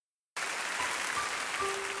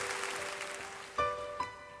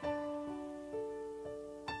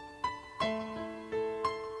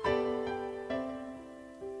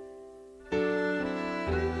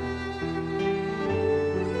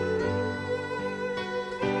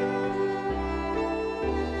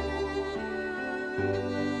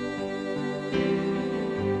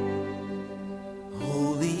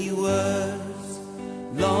Holy words,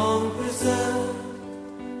 long preserved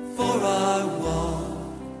for our walk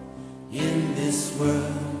in this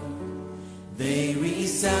world, they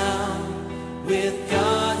resound with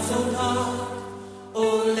God's own heart.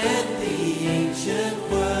 Oh, let the ancient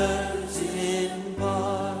words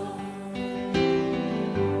impart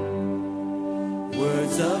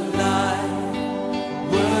words of life,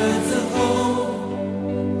 words of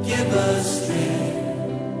hope. Give us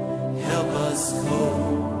strength, help us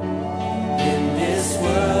cope in this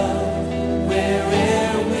world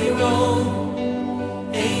where'er we roam.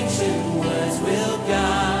 Ancient words will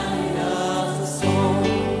guide us home.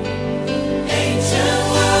 Ancient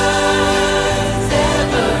words,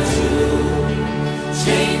 ever true,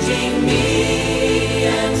 changing me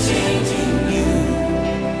and changing you.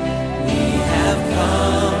 We have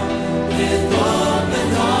come with open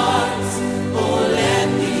hearts. Oh, let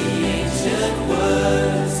the ancient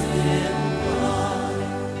words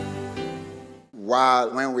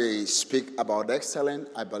When we speak about excellence,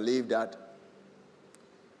 I believe that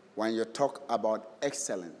when you talk about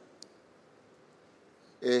excellence,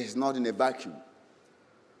 it's not in a vacuum.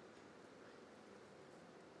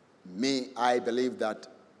 I believe that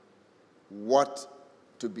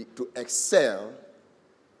to excel,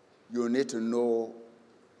 you need to know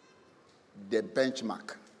the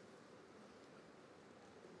benchmark.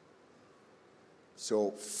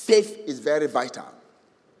 So faith is very vital.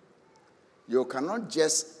 You cannot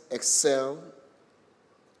just excel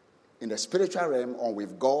in the spiritual realm or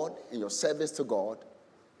with God in your service to God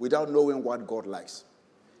without knowing what God likes.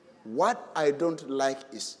 What I don't like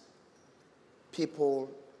is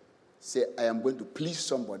people say, I am going to please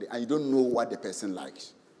somebody, and you don't know what the person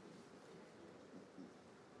likes.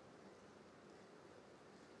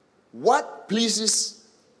 What pleases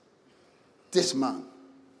this man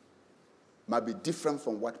might be different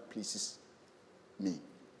from what pleases me.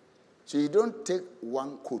 So you don't take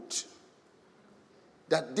one coat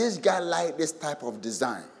that this guy likes this type of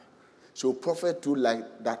design, so prophet too like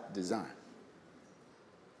that design.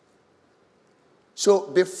 So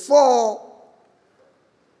before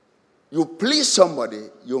you please somebody,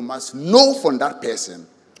 you must know from that person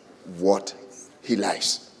what he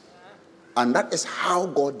likes. And that is how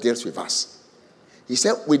God deals with us. He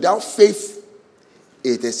said, without faith,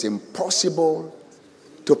 it is impossible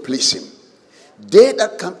to please him. They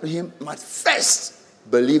that come to him must first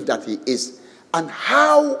believe that he is. And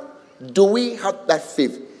how do we have that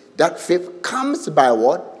faith? That faith comes by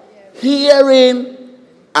what? Hearing,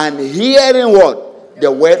 and hearing what?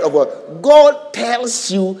 The word of God. God tells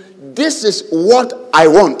you, this is what I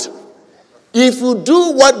want. If you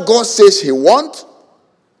do what God says he wants,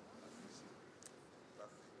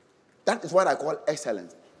 that is what I call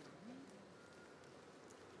excellence.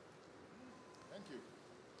 Thank you.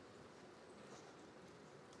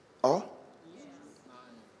 Oh?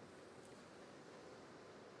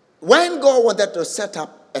 When God wanted to set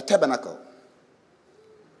up a tabernacle,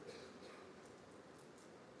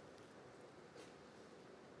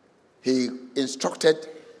 he instructed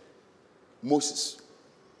Moses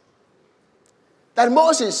that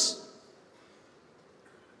Moses,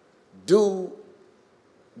 do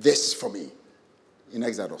this for me in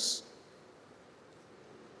Exodus.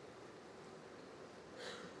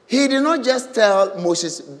 He did not just tell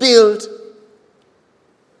Moses, build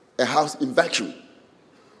a house in vacuum.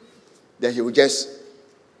 Then he would just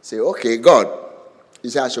say, okay, God, you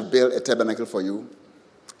say I should build a tabernacle for you,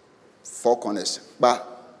 4 corners. But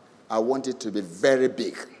I want it to be very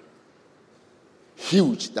big,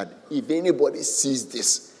 huge, that if anybody sees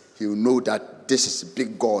this, he will know that this is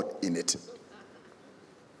big God in it.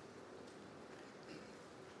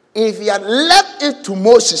 If he had left it to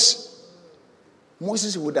Moses,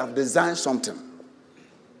 Moses would have designed something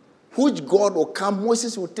which God will come.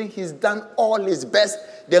 Moses will think he's done all his best.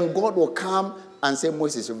 Then God will come and say,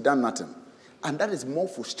 Moses, you've done nothing. And that is more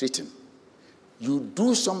frustrating. You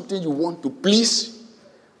do something you want to please,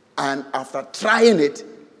 and after trying it,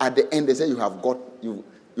 at the end they say you've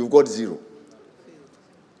got 0.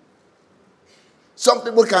 Some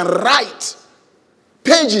people can write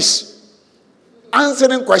pages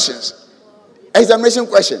answering questions, examination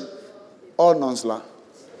question, all nonsense.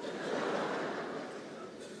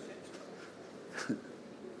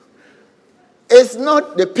 It's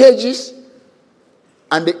not the pages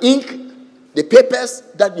and the ink the papers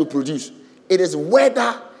that you produce. It is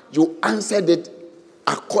whether you answered it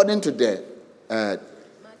according to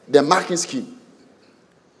the marking scheme.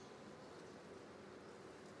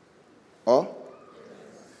 Oh?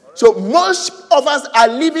 So most of us are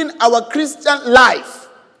living our Christian life.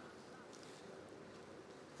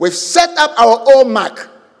 We've set up our own mark.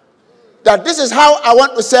 That this is how I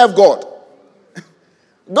want to serve God.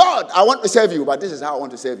 God, I want to serve you, but this is how I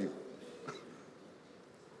want to serve you.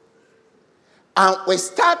 And we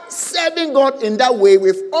start serving God in that way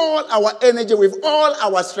with all our energy, with all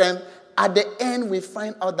our strength. At the end, we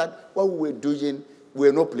find out that what we're doing,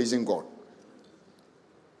 we're not pleasing God.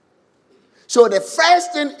 So the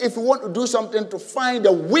first thing, if we want to do something to find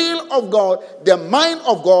the will of God, the mind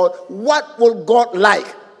of God, what will God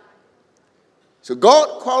like? So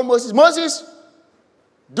God called Moses, Moses,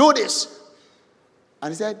 do this.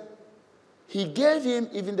 And he said, he gave him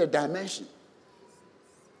even the dimension,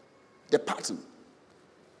 the pattern.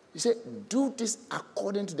 He said, do this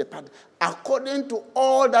according to the pattern, according to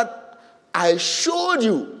all that I showed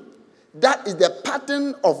you. That is the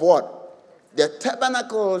pattern of what? The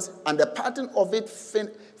tabernacles and the pattern of it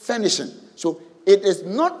finishing. So it is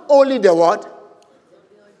not only the what?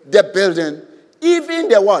 The building, even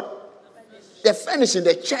the what? The finishing,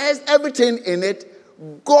 the chairs, everything in it.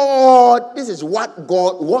 God, this is what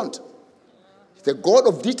God wants. He's the God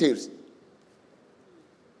of details.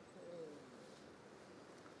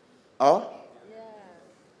 Oh? Yeah.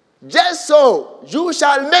 Just so you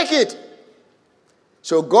shall make it.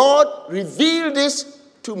 So God revealed this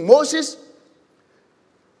to Moses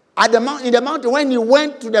at in the mountain. When he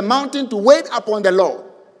went to the mountain to wait upon the Lord,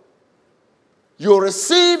 you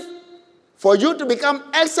receive, for you to become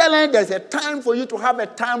excellent, there's a time for you to have a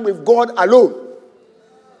time with God alone.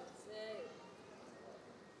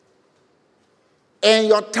 In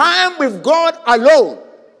your time with God alone,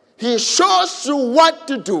 he shows you what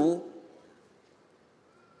to do.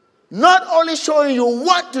 Not only showing you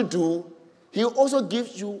what to do, he also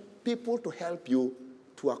gives you people to help you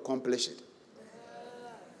to accomplish it.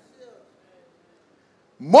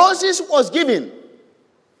 Moses was given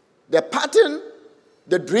the pattern,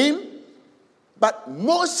 the dream, but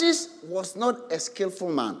Moses was not a skillful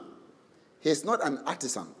man. He's not an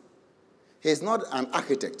artisan. He's not an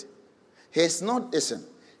architect. He's not, listen,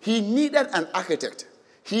 he needed an architect.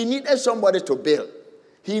 He needed somebody to build.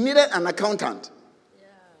 He needed an accountant. Yeah.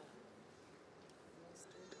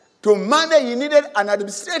 To manage, he needed an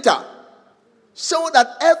administrator so that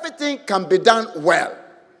everything can be done well.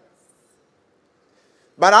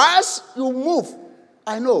 But as you move,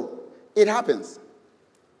 I know it happens.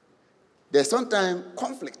 There's sometimes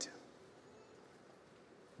conflict.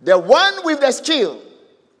 The one with the skill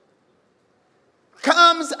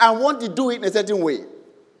comes and wants to do it in a certain way.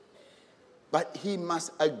 But he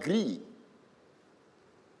must agree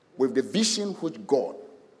with the vision which God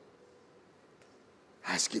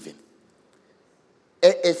has given.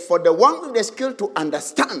 It is for the one with the skill to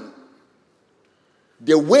understand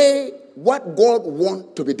the way what God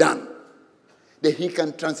wants to be done, that he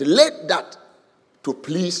can translate that to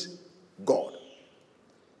please God.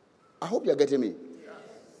 I hope you're getting me.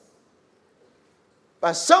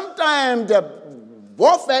 But sometimes the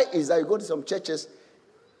warfare is that you go to some churches,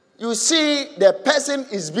 you see the person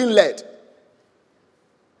is being led.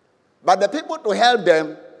 But the people to help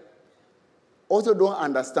them also don't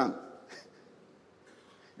understand.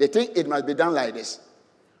 They think it must be done like this.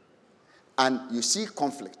 And you see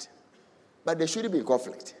conflict. But there shouldn't be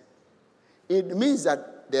conflict. It means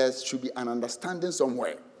that there should be an understanding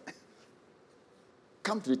somewhere.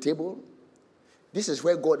 Come to the table. This is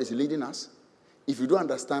where God is leading us. If you don't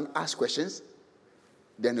understand, ask questions.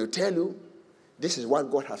 Then he'll tell you, this is what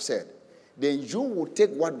God has said. Then you will take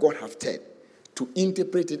what God has said to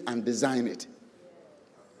interpret it and design it.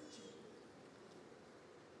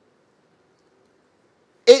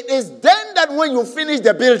 It is then that when you finish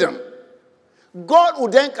the building, God will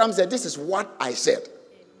then come and say, this is what I said.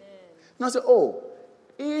 Amen. Not say, oh,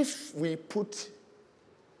 if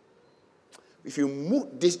you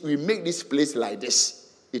move this, we make this place like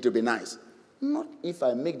this, it will be nice. Not if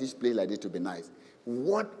I make this place like this, it will be nice.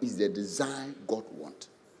 What is the design God wants?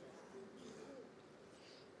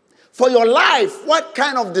 For your life, what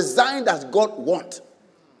kind of design does God want?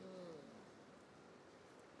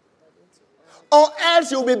 Or else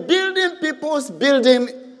you'll be building people's building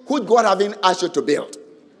which God having asked you to build.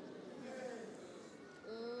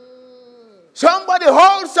 Somebody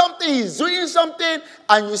holds something, he's doing something,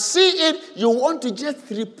 and you see it, you want to just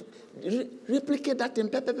replicate that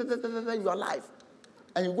in your life.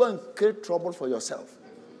 And you go and create trouble for yourself.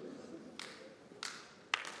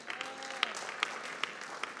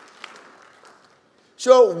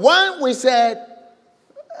 So when we said,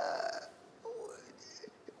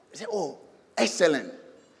 oh, excellent,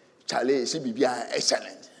 Charlie, CBBI,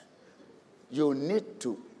 excellent, you need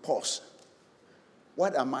to pause.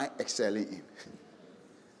 What am I excelling in?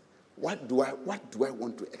 What do I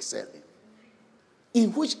want to excel in?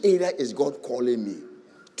 In which area is God calling me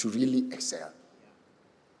to really excel?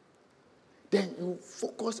 Then you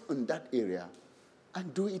focus on that area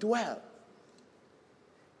and do it well.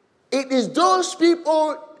 It is those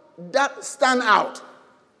people that stand out,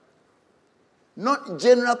 not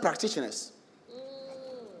general practitioners.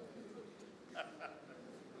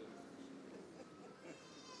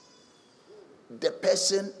 The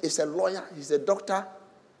person is a lawyer, he's a doctor,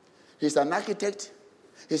 he's an architect,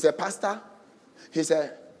 he's a pastor, he's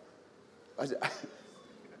a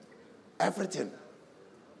everything.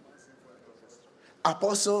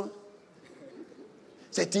 Apostle,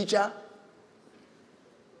 he's a teacher,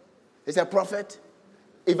 he's a prophet,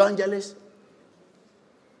 evangelist,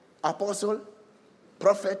 apostle,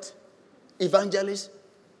 prophet, evangelist,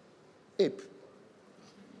 AP.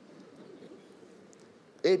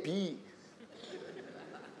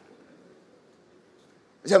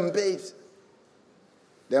 Some babes.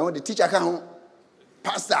 Then when the teacher come home,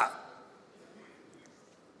 pastor.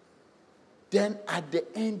 Then at the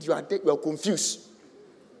end you are confused.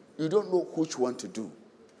 You don't know which one to do.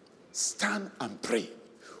 Stand and pray.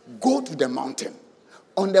 Go to the mountain.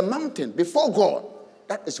 On the mountain, before God,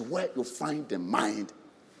 that is where you find the mind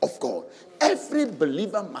of God. Every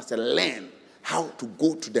believer must learn how to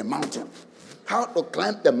go to the mountain. How to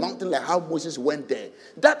climb the mountain like how Moses went there.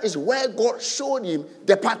 That is where God showed him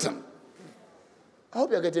the pattern. I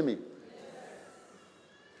hope you're getting me.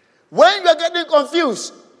 When you're getting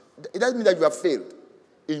confused, it doesn't mean that you have failed.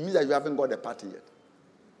 It means that you haven't got the pattern yet.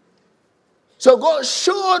 So God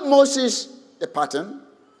showed Moses the pattern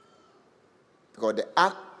because the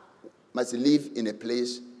ark must live in a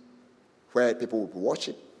place where people would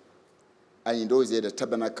worship. And in those days, the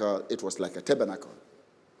tabernacle, it was like a tabernacle.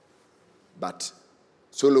 But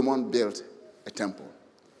Solomon built a temple.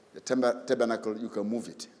 The tabernacle, you can move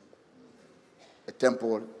it. A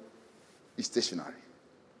temple is stationary.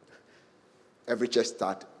 Every church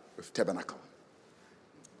starts with tabernacle.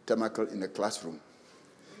 Tabernacle in the classroom.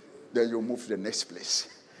 Then you move to the next place.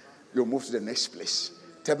 You move to the next place.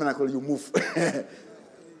 Tabernacle, you move.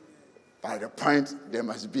 By the point, there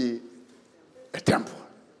must be a temple.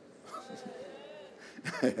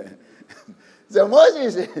 So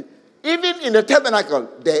Moses, even in the tabernacle,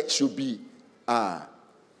 there should be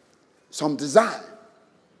some design.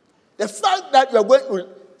 The fact that you are going to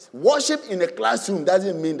worship in a classroom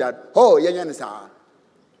doesn't mean that,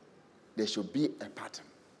 there should be a pattern.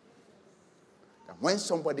 And when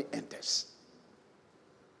somebody enters,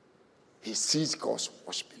 he sees God's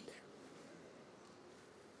worshiping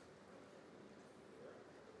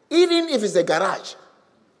there. Even if it's a garage,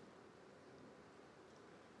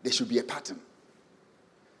 there should be a pattern.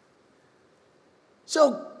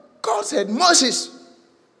 So God said, Moses,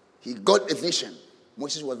 he got a vision.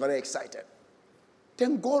 Moses was very excited.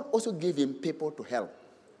 Then God also gave him people to help.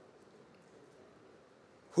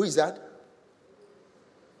 Who is that?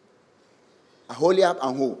 Aholiab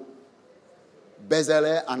and who?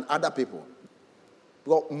 Bezalel and other people.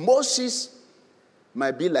 Well, Moses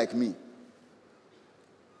might be like me.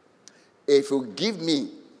 If you give me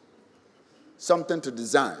something to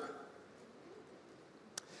design,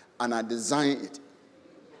 and I design it,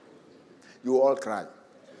 you all cry.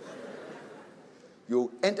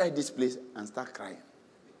 You enter this place and start crying.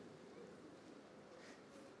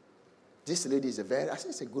 This lady is I say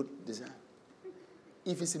it's a good design.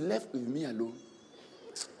 If it's left with me alone,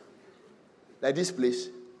 like this place,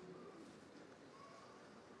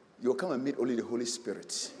 you'll come and meet only the Holy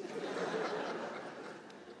Spirit.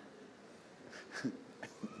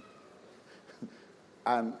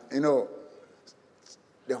 And, the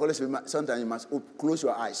Holy Spirit, sometimes you must close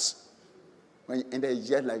your eyes. When you enter, it's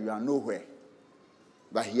just like you are nowhere.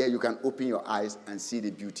 But here you can open your eyes and see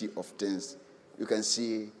the beauty of things. You can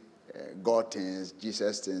see God things,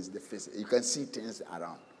 Jesus things, the face. You can see things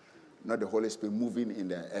around. Not the Holy Spirit moving in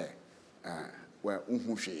the air.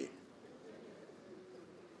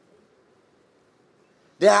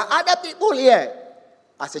 There are other people here.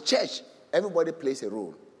 As a church, everybody plays a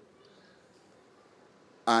role.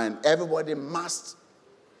 And everybody must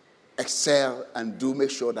excel and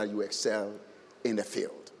make sure that you excel in the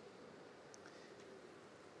field.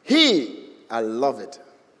 I love it.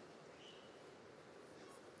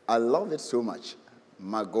 I love it so much.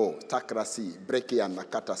 Mago, takrasi, breki and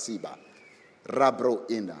nakata siba, rabro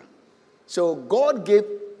inda. So God gave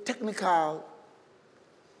technical,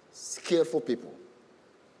 skillful people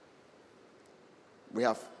We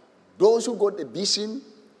have those who got the vision,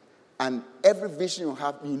 and every vision you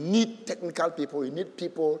have, you need technical people. You need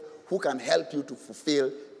people who can help you to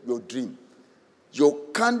fulfill your dream. You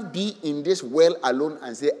can't be in this world alone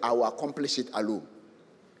and say, I will accomplish it alone.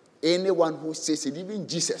 Anyone who says it, even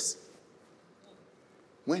Jesus,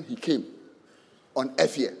 when he came on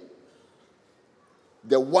earth here,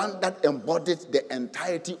 the one that embodied the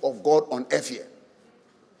entirety of God on earth here,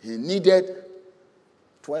 he needed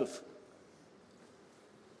 12.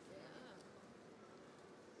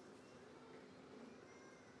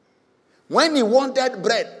 When he wanted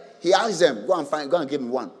bread, he asked them, go and give me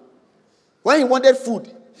one. When he wanted food,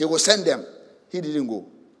 he would send them. He didn't go.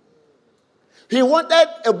 He wanted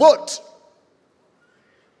a boat.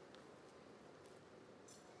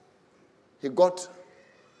 He got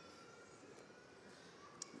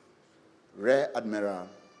Rear Admiral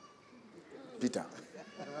Peter.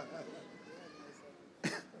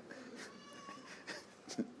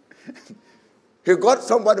 He got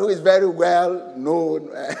somebody who is very well known.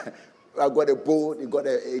 I got a boat. He got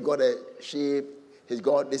a ship. He's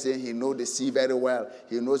got this. He knows the sea very well.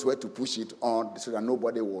 He knows where to push it on so that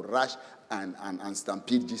nobody will rush and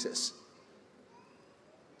stampede Jesus.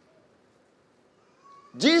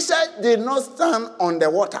 Jesus did not stand on the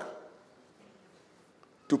water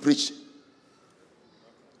to preach.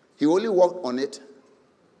 He only walked on it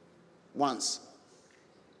once.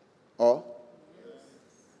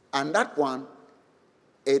 And that one,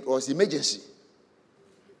 it was emergency.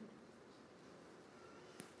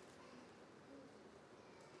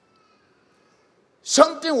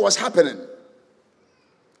 Something was happening,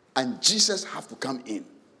 and Jesus had to come in.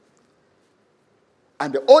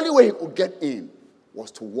 And the only way he could get in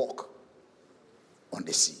was to walk on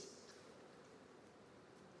the sea.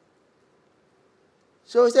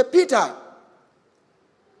 So he said, Peter,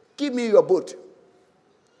 give me your boat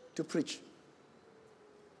to preach.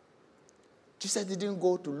 Jesus didn't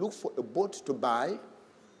go to look for a boat to buy.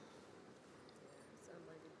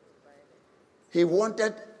 He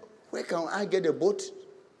wanted, where can I get a boat?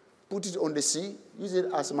 Put it on the sea, use it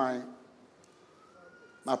as my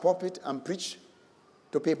pulpit and preach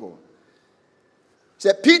to people. He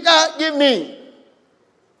said, Peter, give me.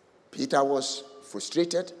 Peter was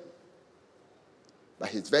frustrated, but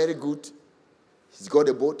he's very good. He's got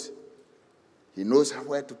a boat. He knows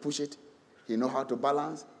where to push it. He knows how to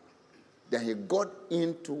balance. Then he got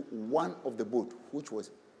into one of the boats, which was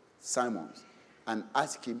Simon's, and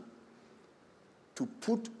asked him to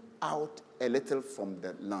put out a little from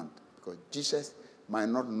the land, because Jesus might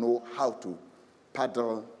not know how to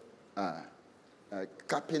paddle.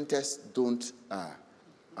 Carpenters don't.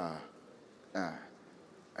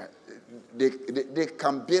 They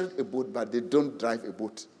can build a boat, but they don't drive a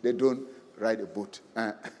boat. They don't ride a boat.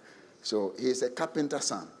 So he's a carpenter's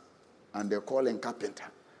son, and they call him carpenter.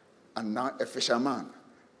 And now a fisherman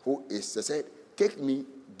who is, they said, take me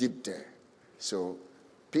deep there. So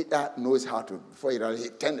Peter knows how to, before he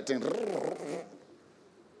turned the thing.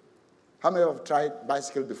 How many have tried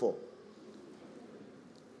bicycle before?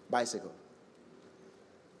 Bicycle.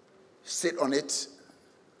 Sit on it,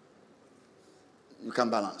 you can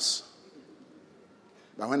balance.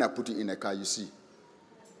 But when I put it in a car, you see,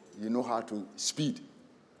 you know how to speed.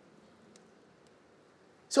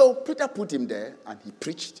 So Peter put him there, and he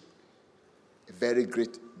preached a very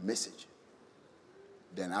great message.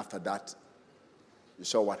 Then after that, you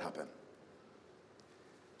saw what happened.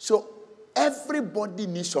 So everybody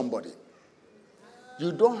needs somebody.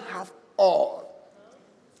 You don't have all.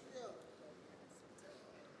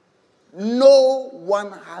 No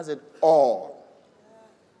one has it all.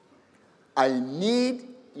 I need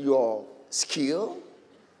your skill.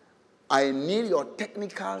 I need your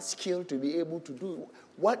technical skill to be able to do.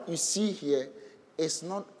 What you see here is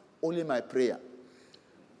not only my prayer.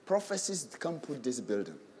 Prophecies come put this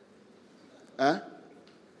building.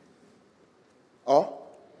 Or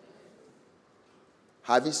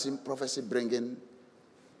have you seen prophecy bringing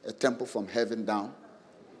a temple from heaven down?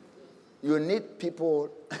 You need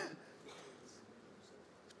people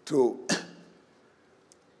to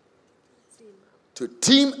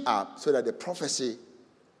team up so that the prophecy,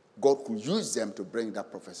 God could use them to bring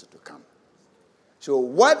that prophecy to come. So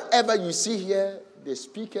whatever you see here, the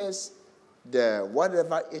speakers, the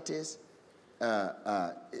whatever it is,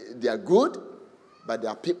 they are good, but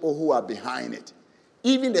there are people who are behind it.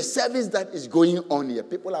 Even the service that is going on here,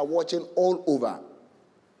 people are watching all over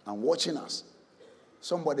and watching us.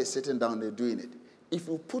 Somebody sitting down there doing it. If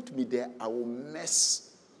you put me there, I will mess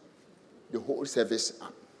the whole service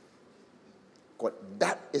up. Because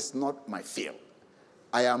that is not my field.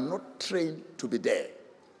 I am not trained to be there.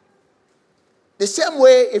 The same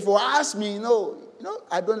way, if you ask me,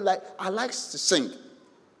 I like to sing.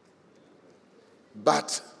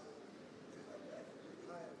 But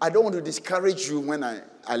I don't want to discourage you when I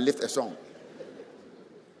lift a song.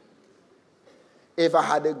 If I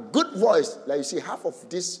had a good voice, like you see, half of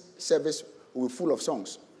this service will be full of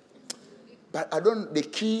songs. But the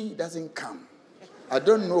key doesn't come. I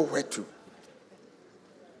don't know where to.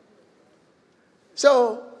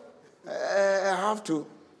 So, I have to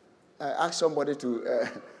ask somebody to...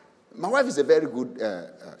 my wife is a very good...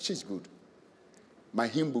 she's good. My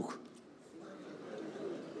hymn book.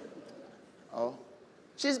 Oh.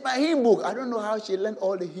 She's my hymn book. I don't know how she learned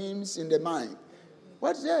all the hymns in the mind.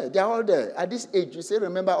 What's there? They're all there. At this age, you still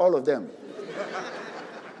remember all of them.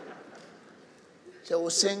 She will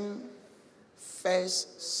sing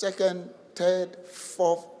first, second, third,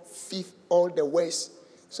 fourth, fifth, all the words.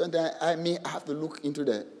 Sometimes I have to look into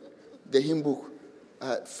the hymn book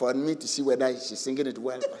for me to see whether she's singing it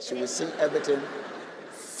well. She will sing everything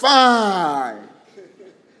fine.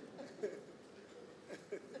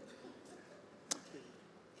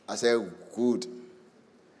 I said, good.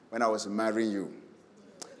 When I was marrying you,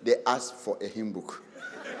 they asked for a hymn book.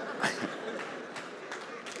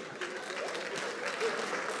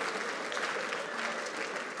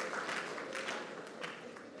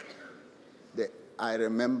 I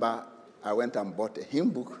remember I went and bought a hymn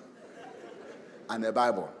book and a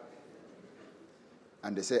Bible.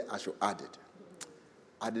 And they said I should add it.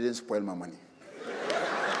 I didn't spoil my money.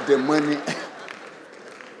 The money...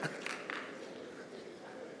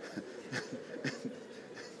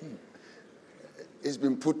 it's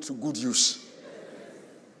been put to good use.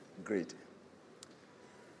 Great.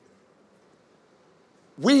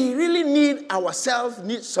 We really need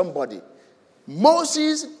somebody.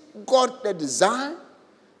 Moses got the design,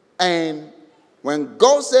 and when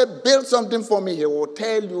God said, build something for me, he will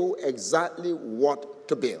tell you exactly what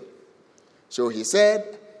to build. So he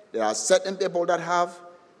said, there are certain people that have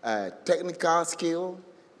technical skill.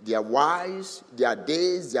 They are wise, they are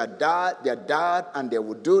this, they are that, and they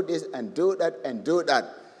will do this and do that and do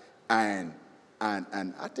that. And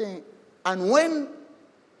I think, and when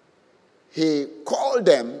he called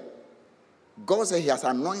them, God said he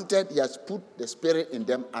has put the Spirit in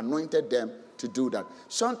them, anointed them to do that.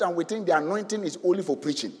 Sometimes we think the anointing is only for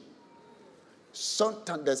preaching.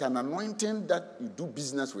 Sometimes there's an anointing that you do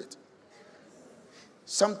business with.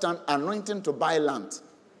 Sometimes anointing to buy land.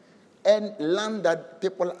 And land that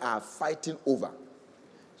people are fighting over.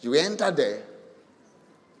 You enter there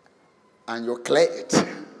and you clear it.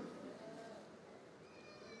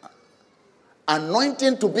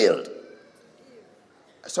 Anointing to build.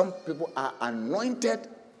 Some people are anointed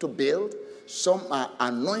to build. Some are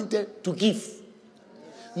anointed to give.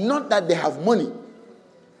 Not that they have money,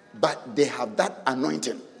 but they have that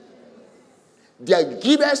anointing. Their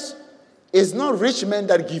givers is not rich men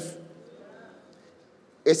that give.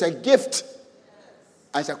 It's a gift.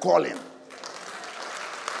 It's a calling.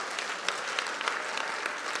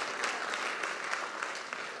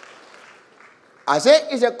 I say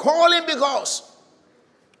it's a calling because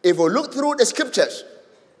if you look through the scriptures,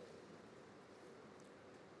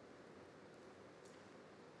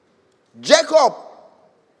 Jacob,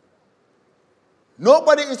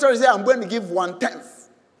 nobody in Israel said, I'm going to give 1/10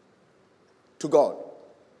 to God.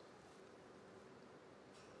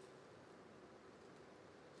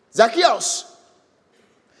 Zacchaeus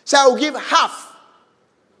said, I will give half,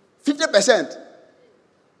 50%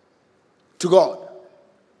 to God.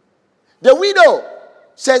 The widow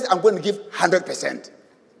says, I'm going to give 100%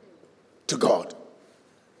 to God.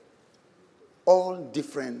 All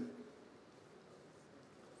different.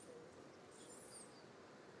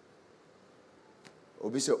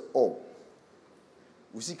 Obi say, oh,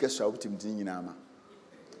 we see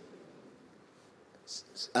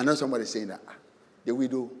I know somebody saying that the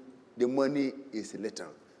widow, the money is little.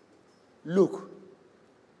 Look,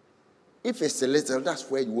 if it's a little, that's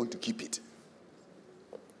where you want to keep it.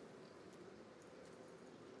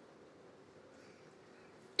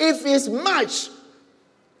 If it's much,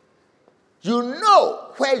 you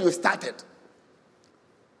know where you started.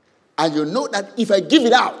 And you know that if I give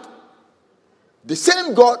it out, the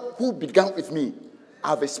same God who began with me,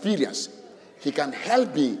 I've experienced, he can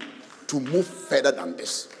help me to move further than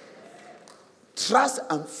this. Trust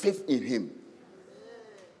and faith in him.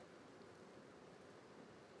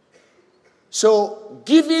 So,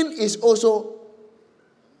 giving is also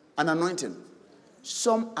an anointing.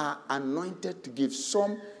 Some are anointed to give.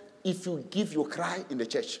 Some, if you give, you cry in the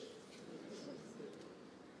church.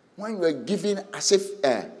 When you are giving as if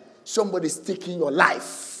somebody is taking your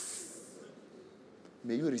life,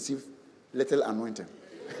 may you receive little anointing.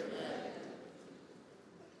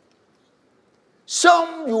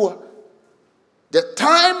 Some the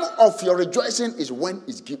time of your rejoicing is when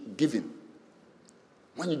it's giving.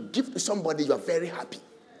 When you give to somebody, you are very happy.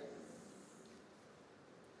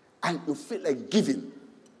 And you feel like giving.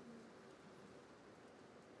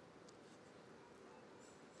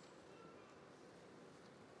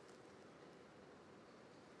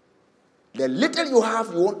 The little you have,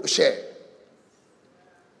 you want to share.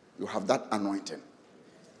 You have that anointing.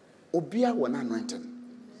 Obia one anointing.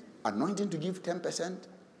 Anointing to give 10%.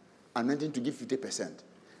 Anointing to give 50%.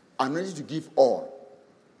 Anointing to give all.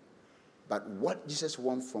 But what Jesus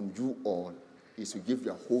wants from you all is to give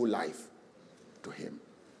your whole life to him.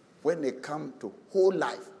 When they come to whole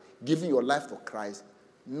life, giving your life to Christ,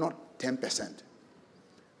 not 10%,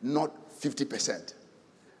 not 50%,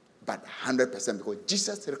 but 100%, because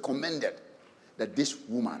Jesus recommended that this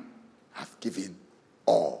woman have given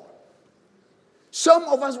all. Some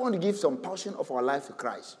of us want to give some portion of our life to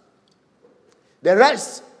Christ. The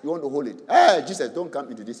rest, you want to hold it. Hey, Jesus, don't come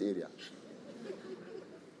into this area.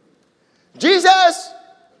 Jesus,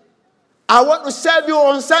 I want to serve you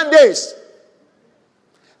on Sundays.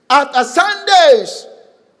 After Sundays,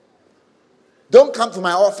 don't come to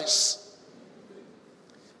my office.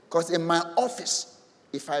 Because in my office,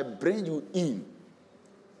 if I bring you in,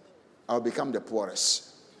 I'll become the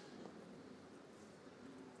poorest.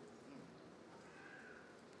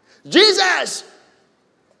 Jesus,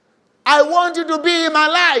 I want you to be in my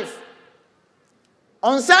life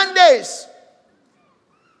on Sundays.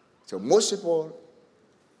 So most people,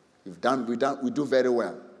 we do very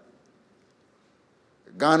well.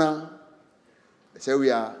 Ghana, they say we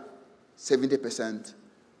are 70%,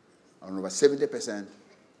 or over 70%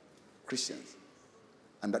 Christians.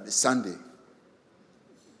 And that is Sunday.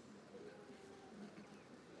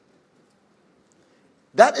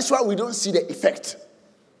 That is why we don't see the effect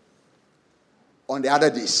on the other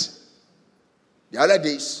days. The other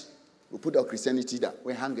days, we put our Christianity there,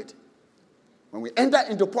 we hang it. When we enter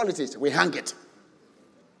into politics, we hang it.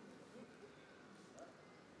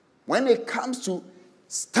 When it comes to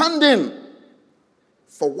standing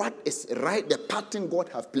for what is right, the pattern God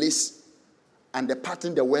has placed, and the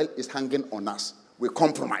pattern the world is hanging on us, we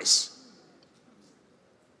compromise.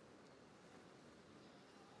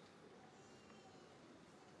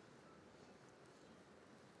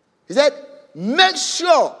 He said, make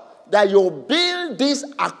sure that you build this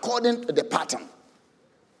according to the pattern.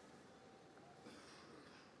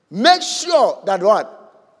 Make sure that what?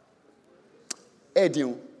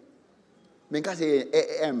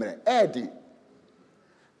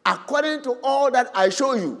 According to all that I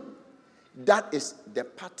show you, that is the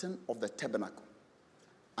pattern of the tabernacle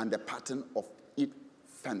and the pattern of it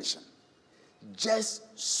furnishing.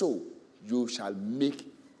 Just so you shall make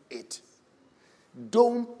it.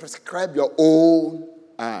 Don't prescribe your own.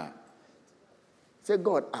 Say,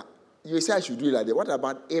 God, you say I should do it like that. What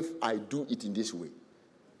about if I do it in this way?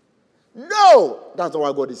 No! That's not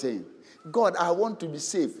what God is saying. God, I want to be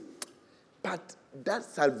saved. But that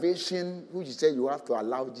salvation, which you say you have to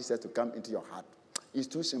allow Jesus to come into your heart, is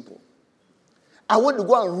too simple. I want to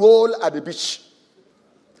go and roll at the beach.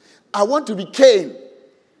 I want to be Cain.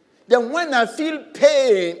 Then when I feel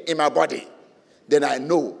pain in my body, then I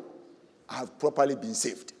know I have properly been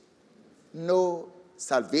saved. No,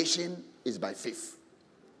 salvation is by faith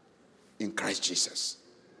in Christ Jesus.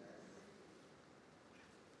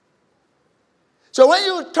 So when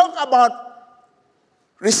you talk about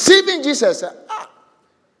receiving Jesus,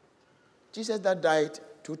 Jesus that died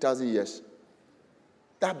 2,000 years,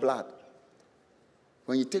 that blood,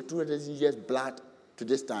 when you take 2,000 years blood to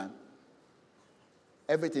this time,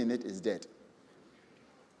 everything in it is dead.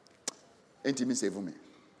 Ain't even save me.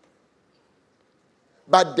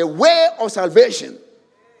 But the way of salvation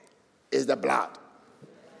is the blood.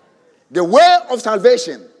 The way of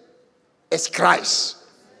salvation is Christ.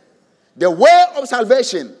 The way of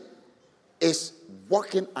salvation is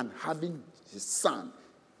walking and having his Son.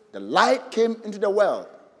 The light came into the world,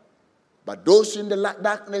 but those in the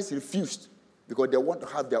darkness refused because they want to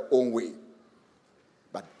have their own way.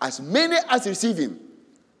 But as many as receive him,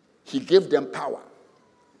 he gave them power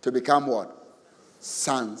to become what?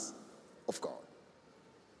 Sons of God.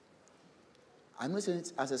 I'm saying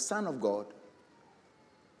it as a son of God.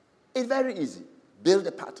 It's very easy. Build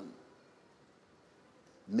a pattern.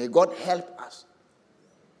 May God help us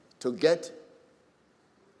to get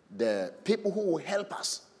the people who will help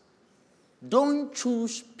us. Don't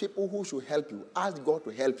choose people who should help you. Ask God to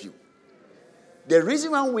help you. The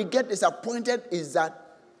reason why we get disappointed is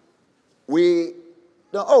that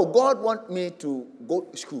God wants me to go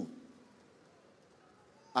to school.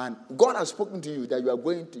 And God has spoken to you that you are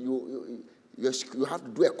going to, You have to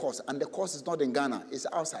do a course, and the course is not in Ghana, it's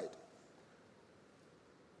outside.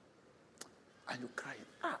 And you cry,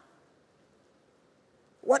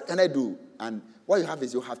 what can I do? And what you have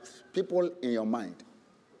is you have people in your mind.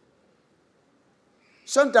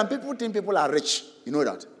 Sometimes people think people are rich. You know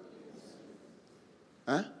that?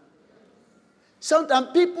 Huh? Sometimes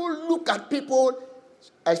people look at people,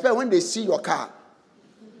 especially when they see your car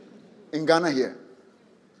in Ghana here.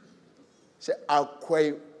 Say,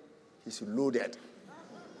 Akwe is loaded.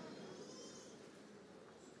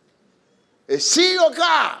 They see your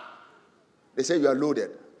car. They say you are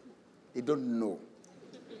loaded. They don't know.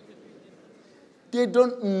 They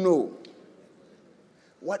don't know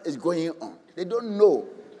what is going on. They don't know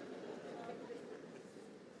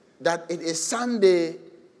that it is Sunday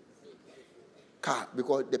car,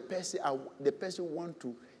 because the person want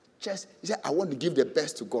to just, he said, I want to give the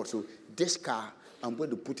best to God. So this car, I'm going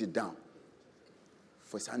to put it down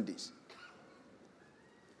for Sundays.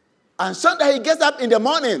 And Sunday he gets up in the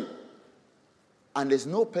morning and there's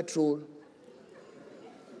no petrol.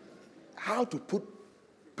 How to put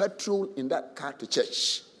petrol in that car to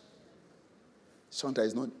church? Sometimes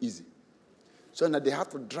it's not easy. So now they have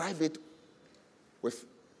to drive it with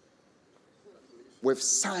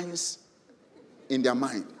signs in their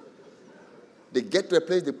mind. They get to a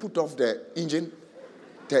place, they put off the engine,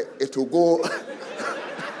 it will go.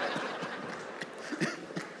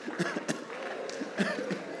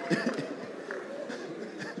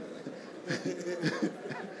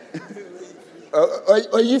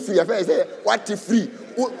 Or if you say, what is free?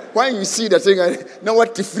 When you see the thing, now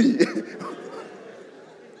what is free?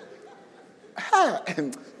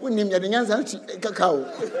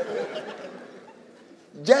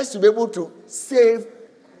 Just to be able to save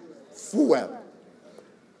fuel.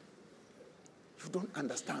 You don't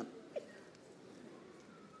understand.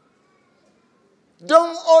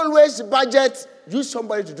 Don't always budget. Use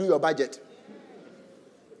somebody to do your budget.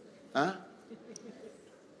 Huh?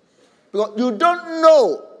 Because you don't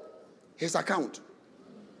know his account.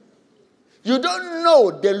 You don't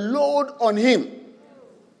know the load on him.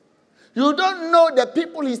 You don't know the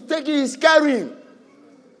people he's carrying.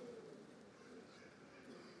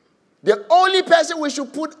 The only person we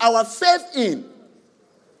should put our faith in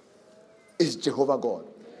is Jehovah God.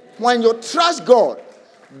 When you trust God,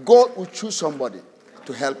 God will choose somebody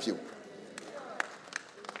to help you.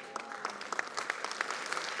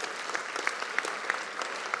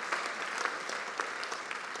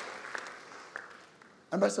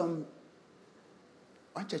 I remember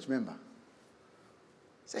one church member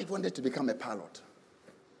said he wanted to become a pilot.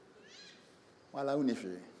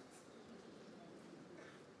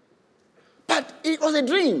 But it was a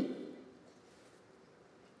dream.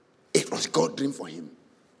 It was God's dream for him.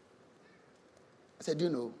 I said,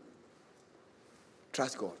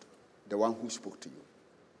 trust God, the one who spoke to you.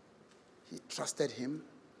 He trusted him.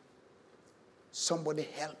 Somebody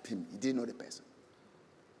helped him. He didn't know the person.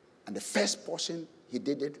 And the first portion, he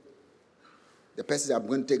did it. The person said, I'm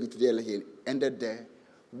going to take it today. He ended there.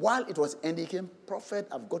 While it was ending, he came, Prophet,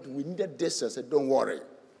 we needed this. I said, don't worry.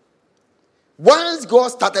 Once God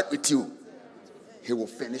started with you, he will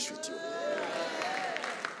finish with you.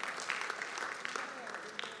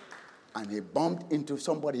 And he bumped into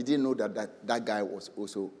somebody. He didn't know that guy was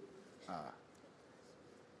also a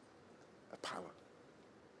pilot.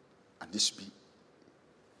 And this be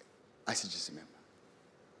ICGC member.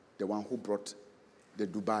 The one who brought the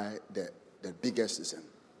Dubai, the biggest season.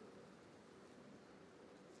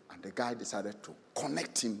 And the guy decided to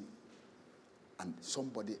connect him. And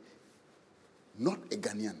somebody, not a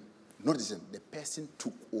Ghanaian, not the same, the person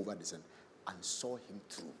took over the same and saw him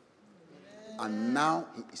through. And now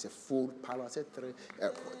he is a full pilot. I said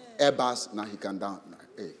Airbus, now he can down.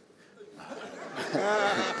 Hey.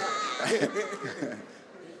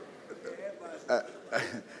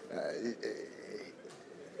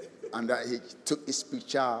 And he took his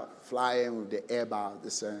picture flying with the Airbus,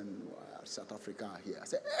 the sun, South Africa here. I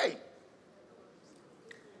said, hey.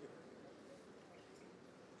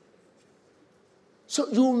 So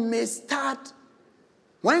you may start,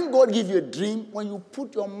 when God gives you a dream, when you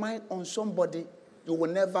put your mind on somebody, you will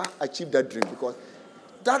never achieve that dream because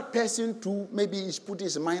that person too, maybe he's put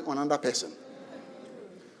his mind on another person.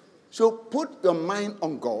 So put your mind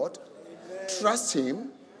on God, trust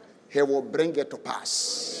him, he will bring it to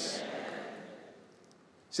pass.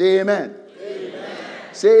 Say amen.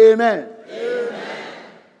 Amen. Say amen. Amen.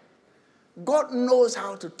 God knows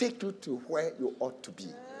how to take you to where you ought to be.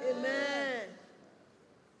 Amen.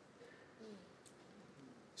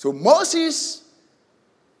 So Moses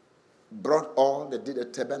brought all, they did a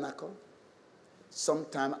tabernacle.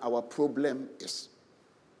 Sometimes our problem is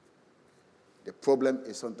The problem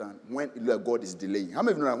is sometimes when God is delaying. How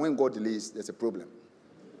many of you know that when God delays, there's a problem?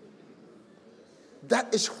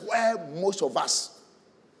 That is where most of us,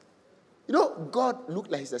 God looks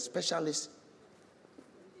like he's a specialist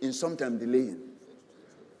in sometimes delaying.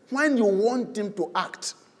 When you want him to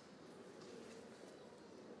act,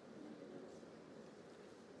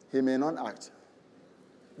 he may not act.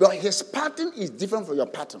 But his pattern is different from your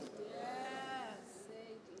pattern.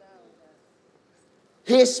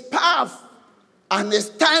 His path and his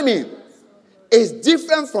timing is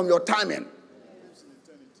different from your timing.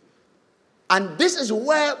 And this is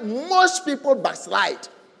where most people backslide.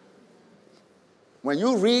 When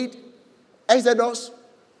you read Exodus,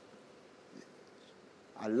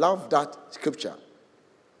 I love that scripture.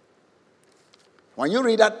 When you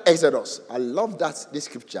read that Exodus, I love this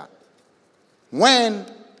scripture. When,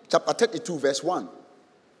 chapter 32, verse 1,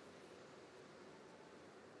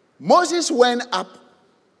 Moses went up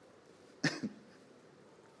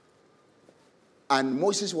and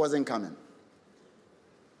Moses wasn't coming.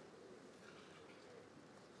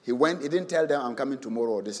 He didn't tell them, I'm coming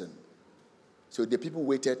tomorrow or this. So the people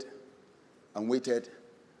waited and waited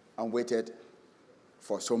and waited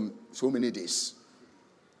for so many days.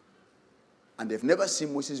 And they've never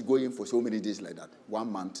seen Moses going for so many days like that.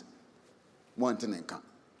 1 month.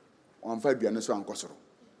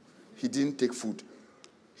 He didn't take food.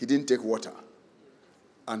 He didn't take water.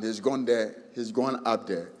 And he's gone there, he's gone up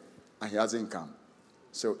there, and he hasn't come.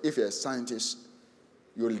 So if you're a scientist,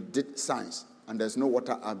 you did science, and there's no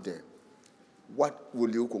water up there, what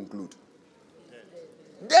will you conclude?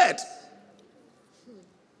 Dead.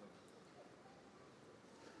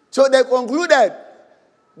 So they concluded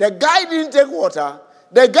the guy didn't take water,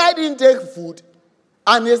 the guy didn't take food,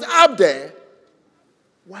 and he's up there.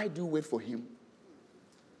 Why do you wait for him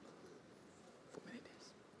for many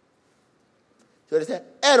days? So they said,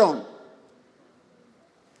 Aaron.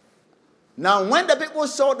 Now, when the people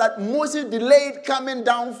saw that Moses delayed coming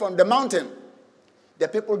down from the mountain, the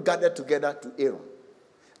people gathered together to Aaron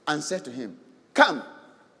and said to him, come,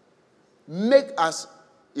 make us,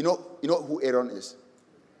 you know who Aaron is?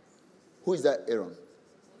 Who is that Aaron?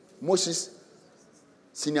 Moses'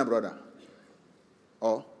 senior brother.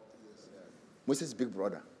 Or Moses' big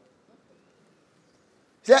brother.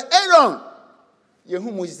 He said, Aaron.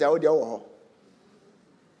 Yehu Moses said,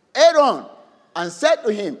 Aaron. And said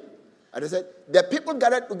to him, and they said, the people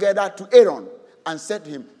gathered together to Aaron and said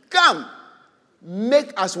to him, come,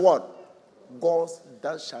 make us what? Gods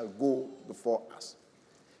that shall go before us.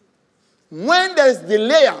 When there is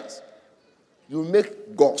delayance, you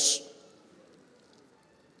make gods.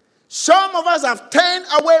 Some of us have turned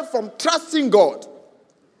away from trusting God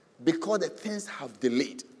because the things have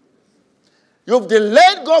delayed. You've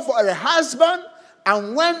delayed God for a husband,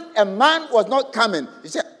 and when a man was not coming, you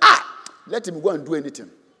said, let him go and do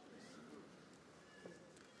anything.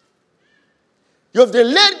 You've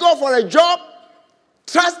delayed God for a job,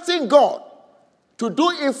 trusting God to do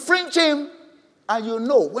it fringing, and you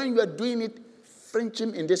know when you are doing it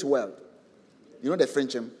fringing in this world. You know the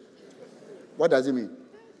fringing? What does it mean?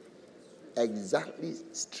 Exactly,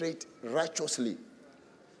 straight, righteously.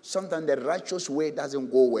 Sometimes the righteous way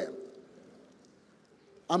doesn't go well.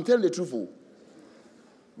 I'm telling the truth.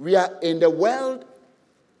 We are in the world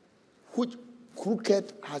which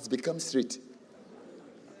crooked has become straight.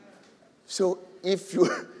 So if you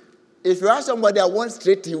ask somebody that wants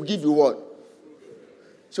straight, he will give you what?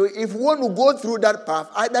 So if you want to go through that path,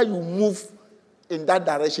 either you move in that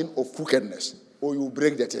direction of crookedness or you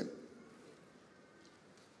break the thing.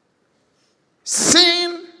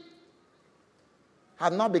 Sin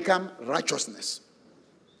has now become righteousness.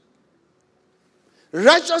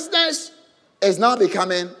 Righteousness is now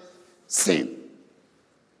becoming sin.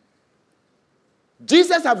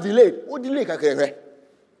 Jesus have delayed. What delay?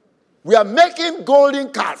 We are making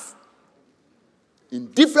golden calf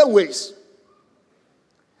in different ways.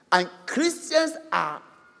 And Christians are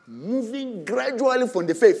moving gradually from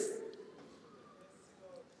the faith.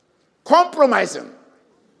 Compromising.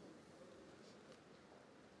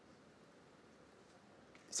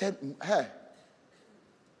 He said, hey,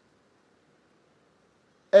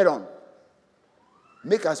 Aaron,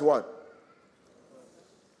 make us what?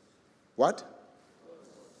 What?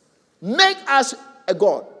 Make us a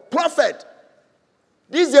God. Prophet.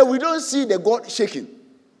 This day we don't see the God shaking.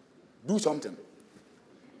 Do something.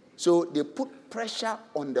 So they put pressure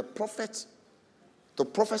on the prophet to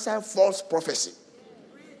prophesy false prophecy.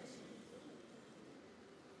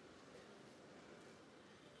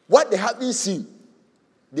 What they haven't seen,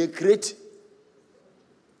 they create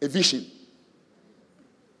a vision.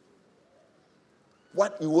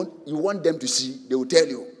 What you want them to see, they will tell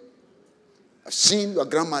you. I've seen your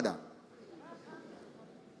grandmother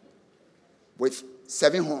with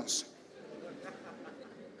 7 horns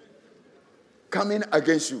coming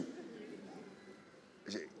against you.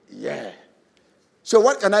 I say, yeah. So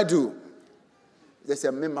what can I do? They say,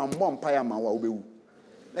 my mom,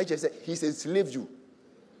 let's just say, he's enslaved you.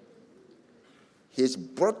 He's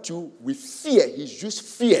brought you with fear. He's used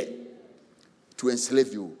fear to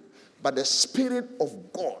enslave you. But the Spirit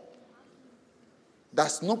of God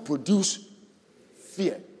does not produce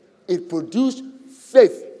fear. It produces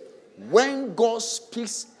faith. When God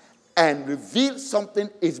speaks and reveals something,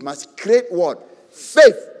 it must create what?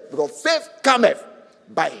 Faith. Because faith cometh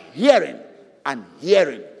by hearing, and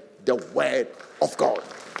hearing the word of God.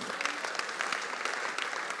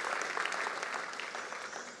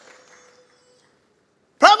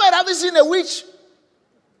 Prophet, have you seen a witch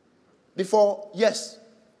before? Yes.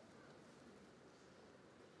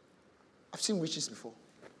 I've seen witches before.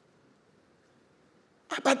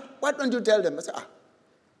 But why don't you tell them? I say,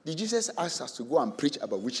 did Jesus ask us to go and preach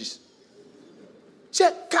about witches?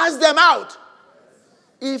 Say, cast them out.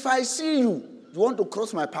 If I see you want to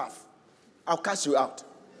cross my path, I'll cast you out.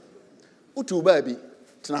 Utu baby,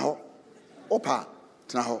 tnaho. Opa,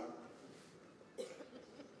 tnaho.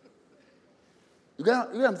 You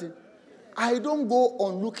get what I'm saying? I don't go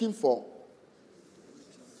on looking for.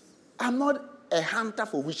 I'm not a hunter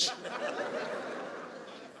for witch.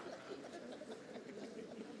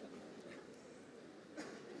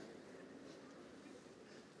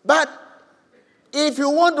 But if you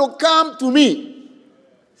want to come to me,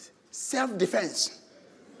 self-defense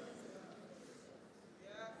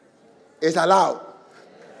is allowed.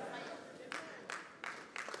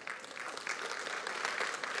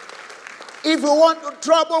 If you want to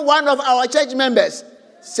trouble one of our church members,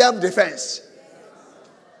 self-defense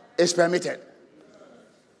is permitted.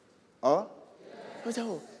 Oh?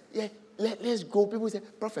 Yeah, let's go. People say,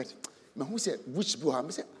 Prophet, who said, which boy? I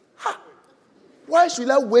say, why should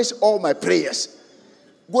I waste all my prayers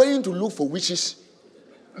going to look for witches?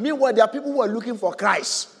 Meanwhile, there are people who are looking for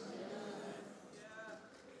Christ.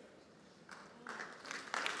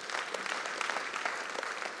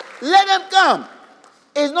 Let them come.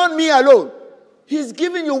 It's not me alone. He's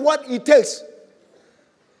giving you what it takes.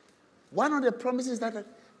 One of the promises that,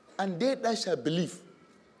 and they that shall believe,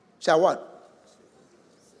 shall what?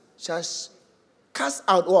 Shall cast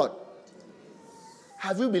out what?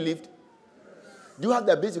 Have you believed? Do you have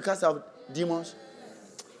the ability to cast out demons?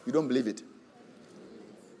 You don't believe it.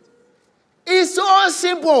 It's so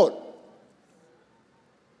simple.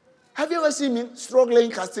 Have you ever seen me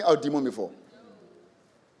struggling casting out demons before?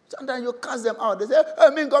 Sometimes you cast them out. They say,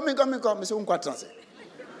 hey, come. I say, translate.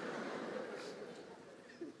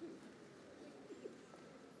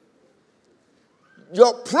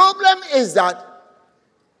 Your problem is that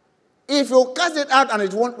if you cast it out and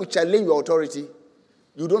it won't challenge your authority,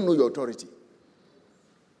 you don't know your authority.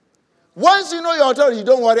 Once you know your authority,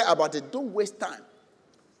 don't worry about it. Don't waste time.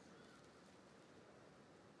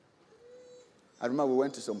 I remember we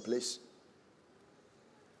went to some place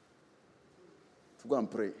to go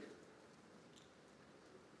and pray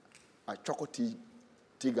at Choco Tea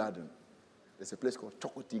Garden. There's a place called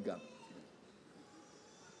Choco Tea Garden.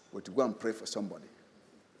 But to go and pray for somebody.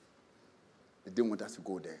 They didn't want us to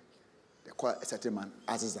go there. They called a certain man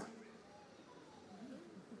Azazel.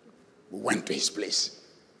 We went to his place.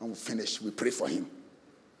 When we finished, we prayed for him.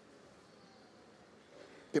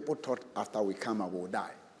 People thought after we come, I will die.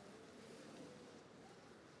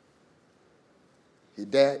 He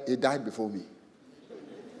died before me.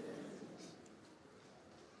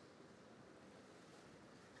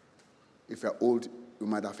 If you're old, you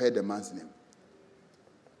might have heard the man's name.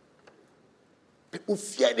 People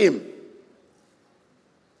feared him.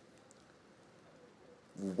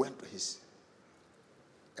 We went to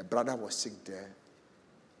a brother was sick there.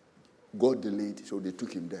 God delayed, so they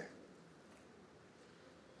took him there.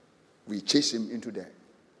 We chased him into the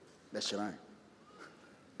shrine.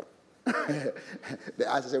 The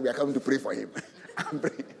pastor said, we are coming to pray for him. I'm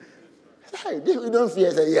praying. Hey, we don't fear.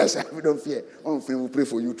 I said, yes, we don't fear. We'll pray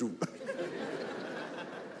for you too.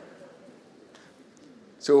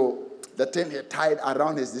 So the thing he tied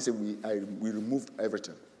around his this, we removed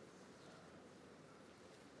everything.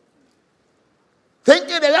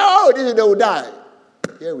 Thinking that, they will die.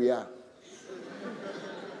 Here we are.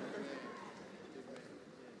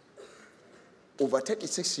 Over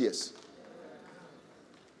 36 years.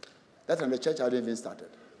 That's when the church hadn't even started.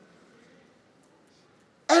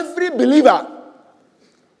 Every believer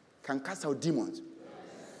can cast out demons.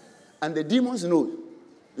 And the demons know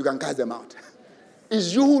you can cast them out.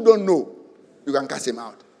 It's you who don't know you can cast them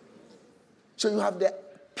out. So you have the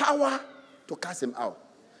power to cast him out.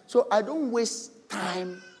 So I don't waste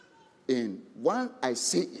time in, when I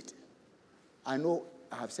say it, I know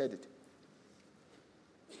I have said it.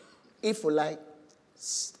 If you like,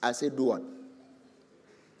 I say do what?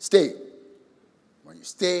 Stay. When you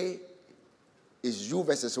stay, it's you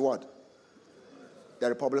versus what? The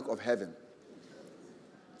Republic of Heaven.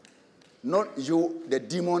 Not you, the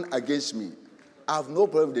demon against me. I have no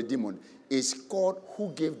problem with the demon. It's God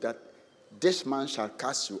who gave that this man shall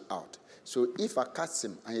cast you out. So if I cast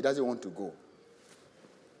him and he doesn't want to go,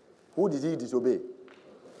 who did he disobey?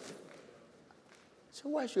 So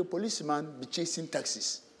why should a policeman be chasing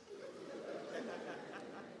taxis?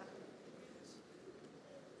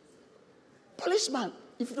 Policeman,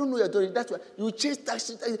 if you don't know your authority, that's why you chase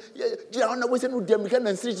taxis. You are on the way to the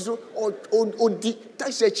American street or the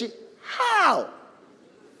taxi. How?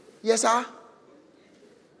 Yes, sir.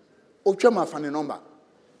 Ochema fan number.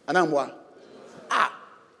 And I'm what?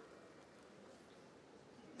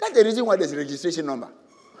 That's the reason why there's a registration number.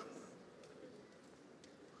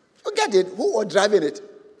 You get it? Who was driving it?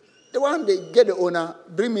 The one they get the owner,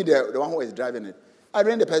 bring me the one who is driving it. I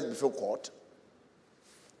bring the person before court.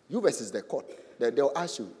 You versus the court. They'll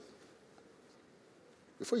ask you.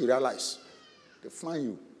 Before you realize, they fine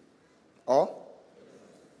you. Or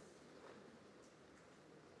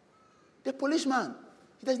the policeman,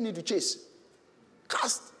 he doesn't need to chase.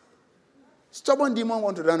 Cast. Stubborn demon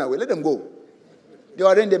want to run away. Let them go. They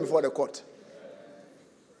are arraigned them before the court.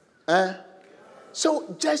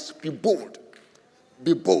 So just be bold.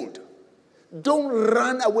 Be bold. Don't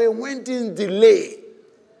run away when things delay.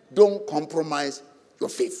 Don't compromise your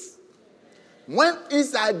faith. When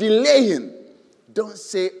things are delaying, don't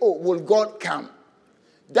say, oh, will God come?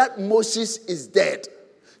 That Moses is dead.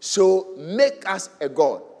 So make us a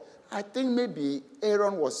God. I think maybe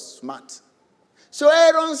Aaron was smart. So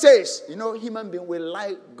Aaron says, human beings, we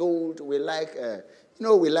like gold, we like,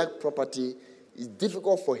 we like property. It's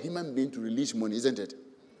difficult for human beings to release money, isn't it?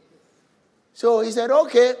 So he said,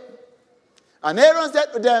 okay. And Aaron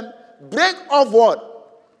said to them, break off what?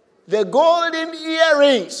 The golden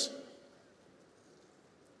earrings.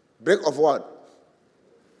 Break off what?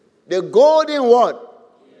 The golden what?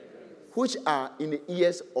 Which are in the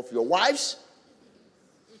ears of your wives,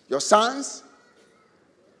 your sons,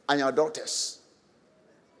 and your daughters.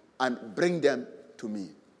 And bring them to me.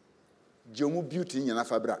 Jomu beauty in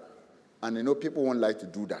Yanafabra. And people won't like to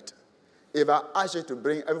do that. If I ask you to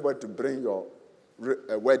bring everybody to bring your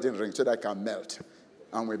wedding ring so that I can melt,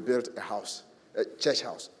 and we build a house, a church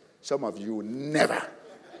house, some of you never.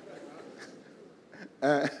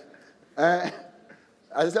 And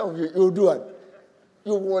some of you do it.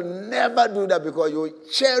 You will never do that because you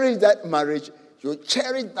cherish that marriage, you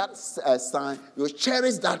cherish that sign, you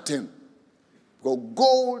cherish that thing. Because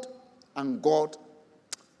gold and God,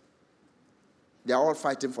 they are all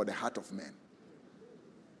fighting for the heart of man.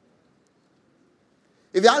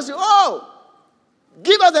 If they ask you,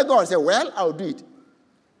 give us a God, say, well, I'll do it.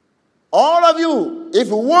 All of you, if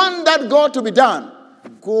you want that God to be done,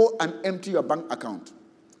 go and empty your bank account.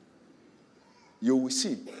 You will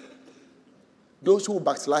see those who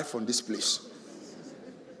backslide from this place.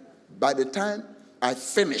 By the time I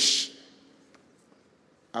finish,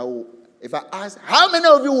 if I ask, how many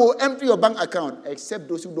of you will empty your bank account except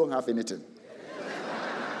those who don't have anything?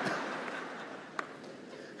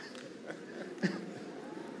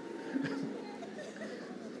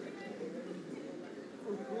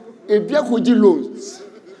 Loans.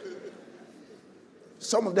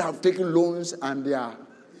 Some of them have taken loans and they are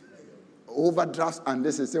overdrafts, and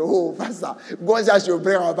they say, oh, Pastor, God just should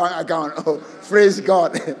bring our bank account. Oh, praise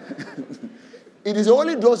God. It is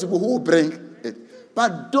only those people who bring it.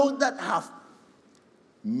 But those that have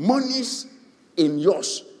monies in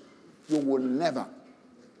yours, you will never.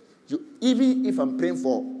 Even if I'm praying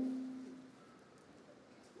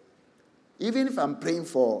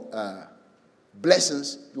for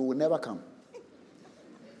blessings, you will never come.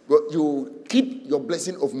 But you keep your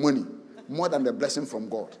blessing of money more than the blessing from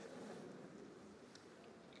God.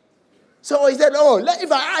 So he said,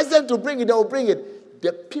 if I ask them to bring it, they will bring it.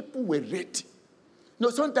 The people were ready.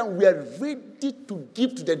 Sometimes we are ready to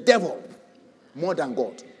give to the devil more than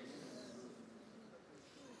God.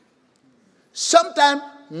 Sometimes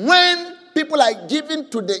when people are giving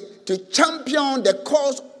to champion the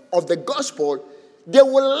cause of the gospel, they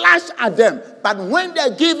will lash at them. But when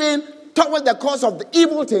they're giving towards the cause of the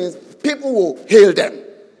evil things, people will hail them.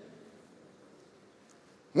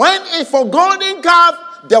 When it's for golden calf,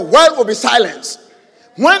 the world will be silenced.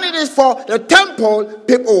 When it is for the temple,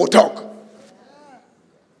 people will talk.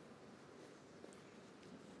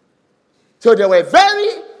 So they were very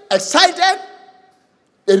excited.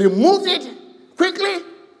 They removed it. quickly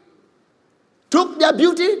took their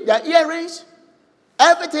beauty, their earrings,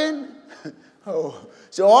 everything. Oh,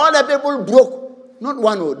 so all the people broke. Not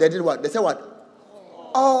one, oh, they did what? They said what?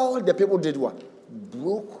 All the people did what?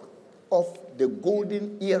 Broke off the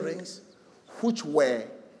golden earrings which were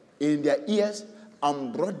in their ears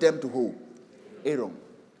and brought them to who? Aaron.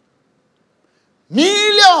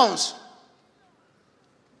 Millions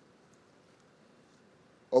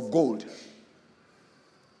of gold.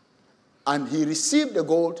 And he received the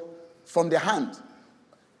gold from the hand.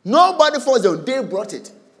 Nobody forced them. They brought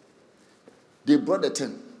it. They brought the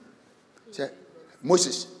thing. Say,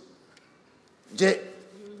 Moses.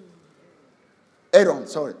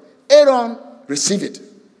 Aaron received it.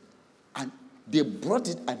 And they brought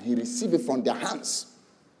it and he received it from their hands.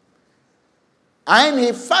 And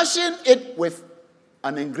he fashioned it with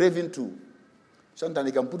an engraving tool. Sometimes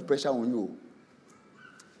he can put pressure on you.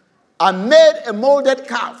 And made a molded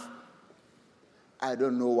calf. I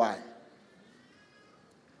don't know why.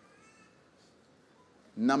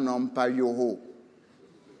 Nam pa yo.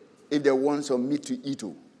 If they want some meat to eat,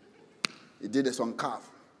 he did some calf.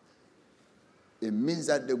 It means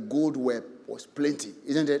that the gold was plenty,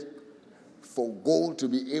 isn't it? For gold to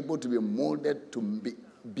be able to be molded to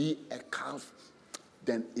be a calf,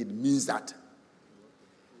 then it means that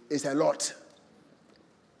it's a lot.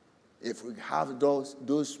 If we have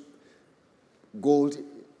those gold,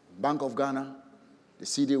 Bank of Ghana, the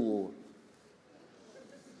city will.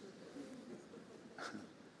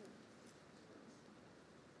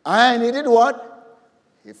 And he did what?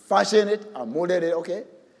 He fashioned it and molded it. Okay,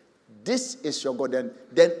 this is your God.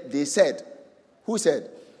 Then they said, who said?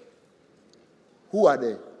 Who are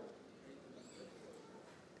they?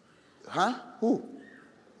 Huh? Who?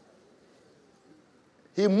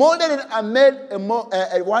 He molded it and made a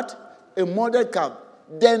what? A molded calf.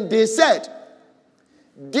 Then they said,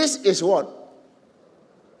 this is what?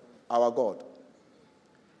 Our God.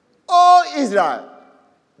 Oh, Israel,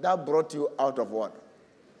 that brought you out of what?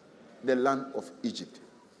 The land of Egypt.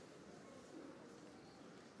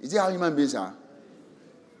 Is it how human beings are?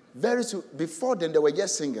 Very soon, before then, they were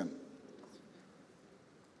just singing.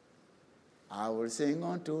 I will sing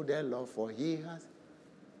unto the Lord, for he has.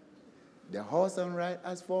 The horse and ride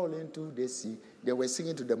has fallen into the sea. They were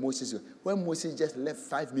singing to the Moses. When Moses just left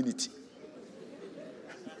 5 minutes.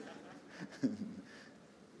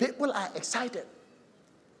 People are excited.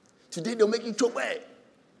 Today they'll make it so bad.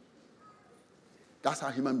 That's how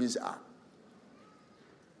human beings are.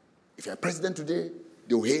 If you're president today,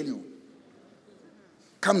 they'll hail you.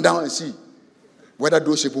 Come down and see whether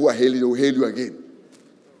those people who are hailing, they will hail you again.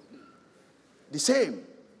 The same.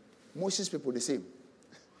 Moses people, the same.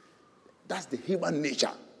 That's the human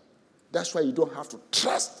nature. That's why you don't have to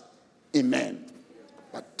trust in men,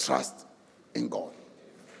 but trust in God.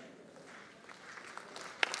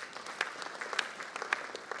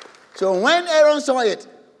 So when Aaron saw it,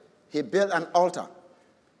 he built an altar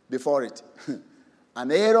before it.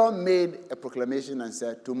 And Aaron made a proclamation and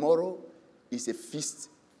said, tomorrow is a feast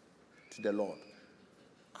to the Lord.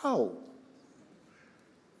 Oh,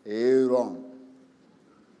 Aaron.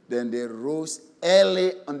 Then they rose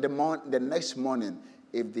early on the next morning.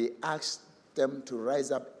 If they asked them to rise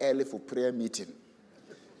up early for prayer meeting,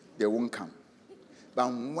 they won't come. But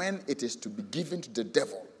when it is to be given to the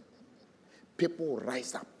devil, people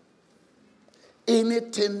rise up.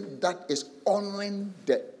 Anything that is honoring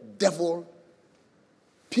the devil,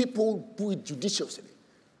 people do it judiciously.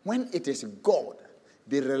 When it is God,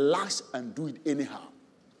 they relax and do it anyhow.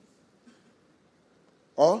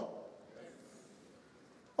 Oh,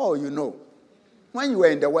 you know. When you were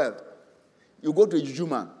in the world, you go to a juju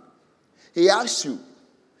man. He asks you,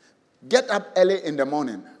 get up early in the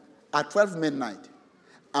morning at 12 midnight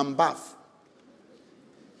and bath.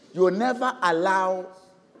 You will never allow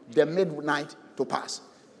the midnight to pass.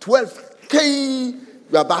 12,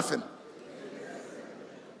 you are bathing.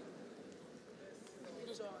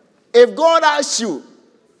 If God asks you,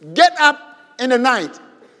 get up in the night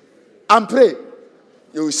and pray,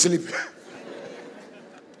 you will sleep.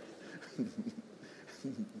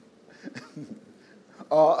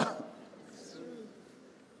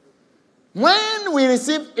 When we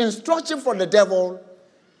receive instruction from the devil,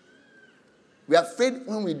 we are afraid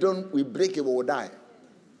when we break it, we will die.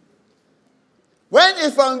 When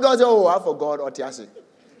it's from God, I forgot Otiasi.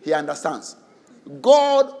 He understands.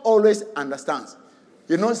 God always understands.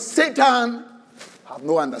 You know, Satan have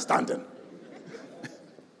no understanding.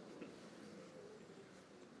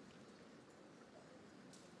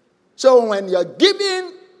 So when you're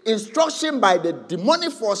giving instruction by the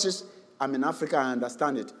demonic forces, I'm in Africa, I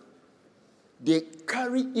understand it. They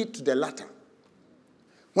carry it to the latter.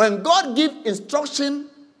 When God gives instruction,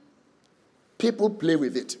 people play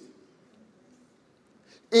with it.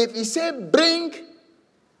 If he say bring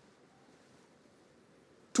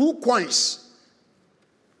 2 coins,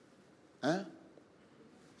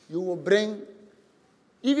 you will bring,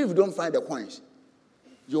 even if you don't find the coins,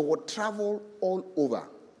 you will travel all over.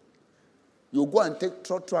 You go and take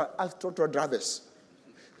ask trotro drivers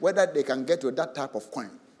whether they can get you that type of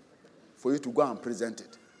coin for you to go and present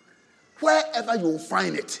it. Wherever you will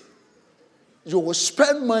find it, you will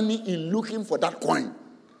spend money in looking for that coin.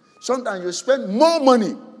 Sometimes you spend more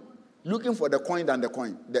money looking for the coin than the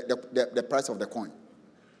coin, the price of the coin.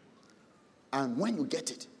 And when you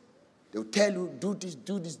get it, they will tell you, do this,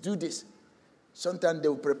 do this, do this. Sometimes they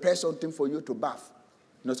will prepare something for you to bath.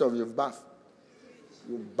 Not so you bath.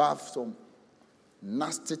 You bath some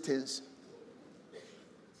nasty things.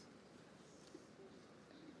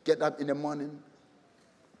 Get up in the morning,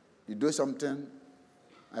 you do something,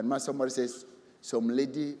 and somebody says, some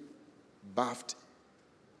lady bathed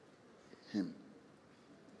him.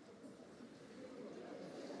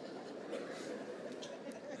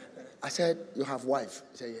 I said, you have wife?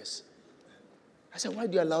 He said, yes. I said, why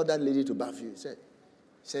do you allow that lady to bath you? He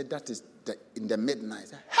said that is in the midnight. I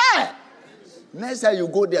said, hey! Next time you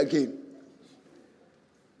go there again.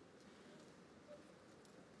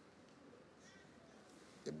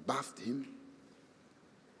 They bathed him.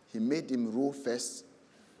 He made him roll first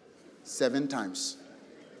 7 times.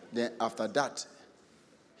 Then after that,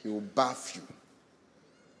 he will bath you.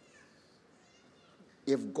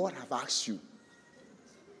 If God have asked you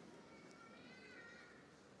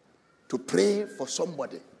to pray for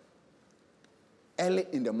somebody early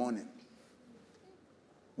in the morning,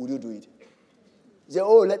 would you do it? You say,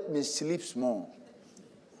 oh, let me sleep small.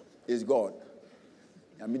 It's God.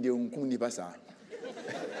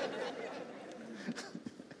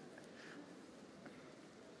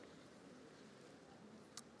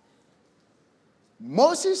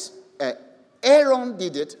 Aaron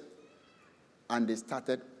did it, and they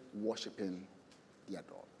started worshiping their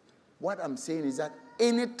God. What I'm saying is that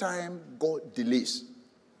anytime God delays,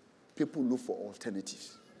 people look for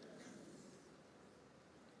alternatives.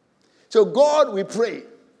 So God, we pray,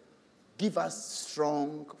 give us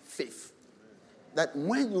strong faith that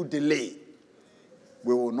when you delay,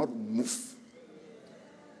 we will not move.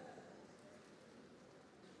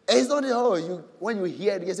 It's not when you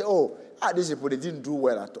hear it, you say, these people, they didn't do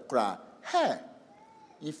well at all. Hey,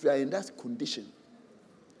 if you are in that condition,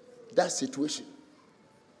 that situation,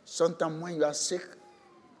 sometimes when you are sick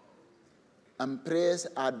and prayers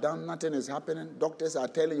are done, nothing is happening, doctors are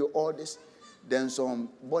telling you all this, then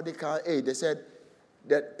somebody they said,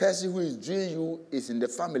 that person who is doing you is in the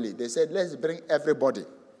family. They said, let's bring everybody.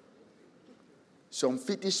 Some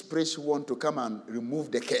fetish priests want to come and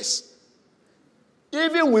remove the curse.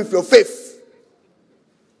 Even with your faith.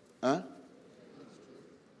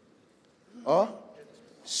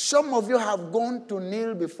 Some of you have gone to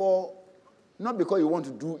kneel before, not because you want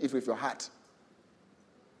to do it with your heart,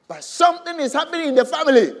 but something is happening in the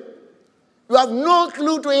family. You have no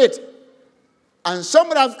clue to it. And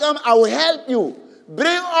somebody has come, I will help you.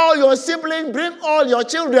 Bring all your siblings, bring all your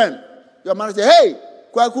children. Your mother say, hey,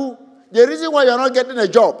 Kwaku, the reason why you're not getting a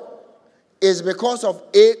job is because of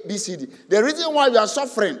A, B, C, D. The reason why you are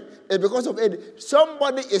suffering is because of A.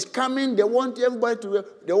 Somebody is coming, they want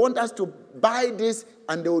us to buy this,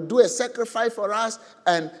 and they will do a sacrifice for us,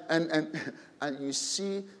 and you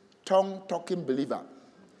see tongue-talking believer.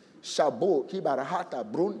 Shabo, Kibarahata,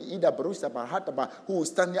 Brun, Ida Brusa Barahata, who will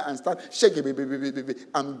stand here and start shaking,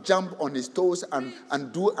 and jump on his toes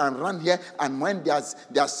and do and run here. And when they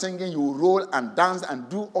are singing, you roll and dance and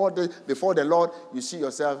do all this before the Lord. You see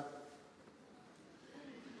yourself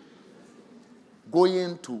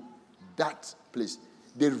going to that place.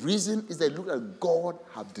 The reason is that look at God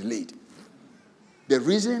have delayed. The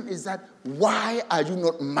reason is that why are you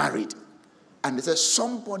not married? And they said,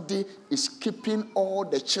 somebody is keeping all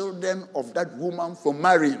the children of that woman from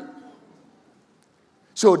marrying.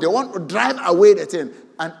 So they want to drive away the thing.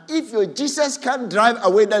 And if your Jesus can't drive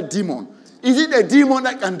away that demon, is it the demon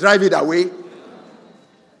that can drive it away?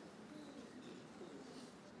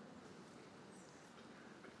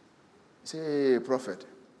 Say, prophet,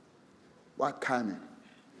 what kind?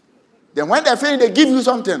 Then when they finish, they give you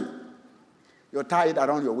something. You're tied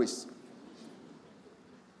around your waist.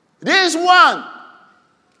 This one,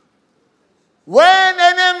 when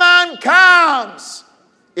any man comes,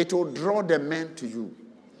 it will draw the men to you.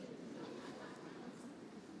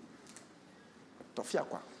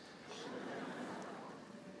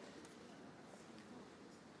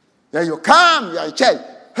 Then you come, you are in church.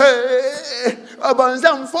 Hey,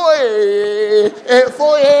 abanzam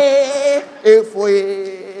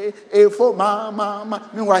for mama.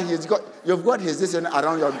 Meanwhile, you've got his this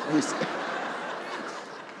around your waist.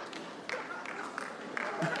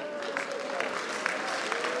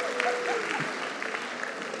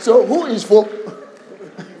 So who is for?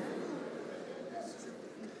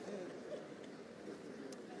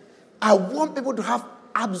 I want people to have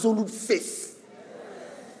absolute faith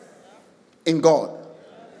in God.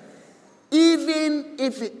 Even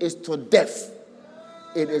if it is to death,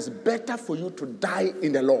 it is better for you to die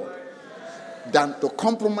in the Lord than to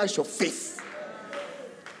compromise your faith.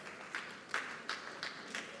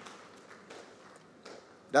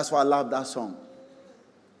 That's why I love that song.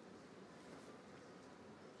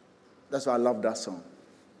 That's why I love that song.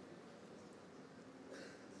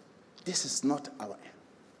 This is not our end.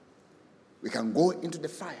 We can go into the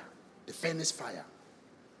fire, the furnace fire.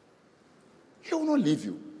 He will not leave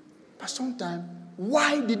you. But sometimes,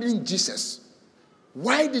 why didn't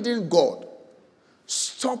God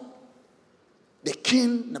stop the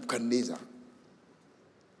king Nebuchadnezzar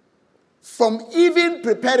from even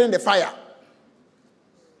preparing the fire?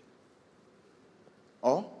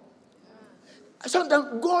 Oh?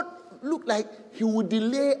 Sometimes God look like he would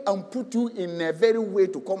delay and put you in a very way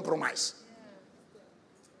to compromise.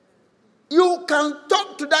 You can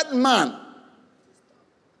talk to that man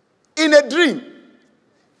in a dream,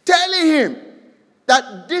 telling him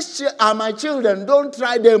that these are my children, don't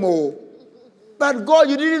try them all. But God,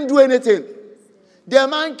 you didn't do anything. The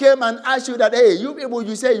man came and asked you that, hey, you people,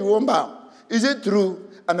 you say you won't bow. Is it true?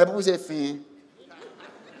 And the people say, fin.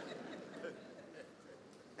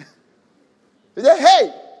 He said,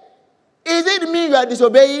 hey, is it me you are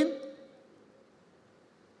disobeying?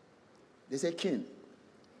 They say, king,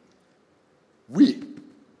 we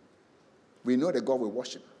know the God we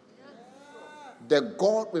worship. The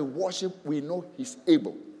God we worship, we know he's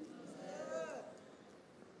able.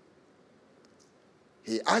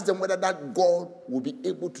 He asked them whether that God will be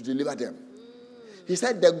able to deliver them. He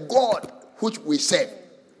said, the God which we serve,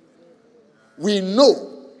 we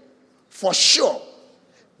know for sure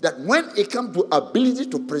that when it comes to ability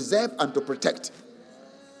to preserve and to protect,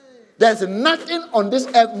 there's nothing on this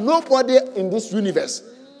earth, nobody in this universe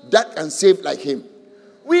that can save like him.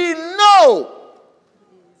 We know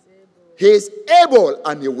he is able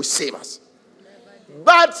and he will save us.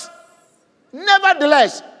 But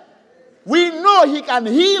nevertheless, we know he can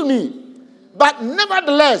heal me. But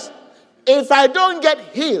nevertheless, if I don't get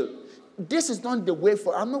healed, this is not the way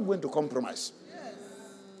for. I'm not going to compromise.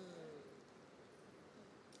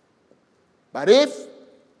 But if,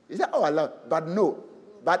 he said, oh, Allah, but no.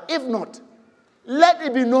 But if not, let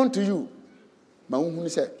it be known to you.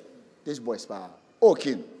 Mahmoud said, this boy is power. O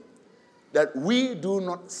king, that we do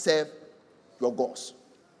not serve your gods.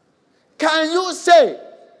 Can you say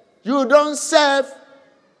you don't serve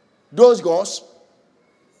those gods?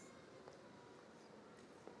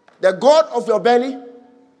 The God of your belly?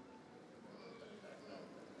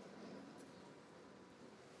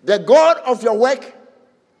 The God of your work?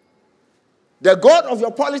 The God of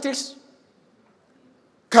your politics?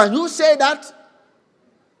 Can you say that?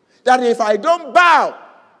 That if I don't bow,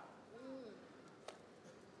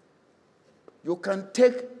 you can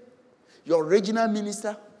take your regional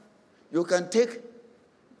minister, you can take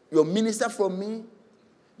your minister from me,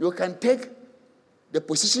 you can take the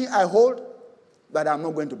position I hold, but I'm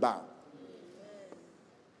not going to bow.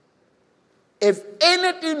 If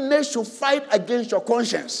anything makes you fight against your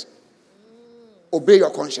conscience, obey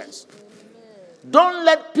your conscience. Don't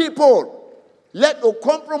let people let you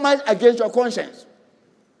compromise against your conscience.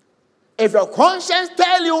 If your conscience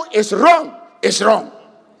tell you it's wrong, it's wrong.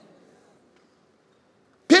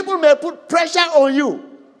 People may put pressure on you,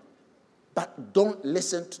 but don't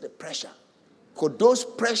listen to the pressure. Because those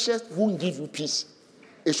pressures won't give you peace.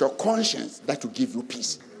 It's your conscience that will give you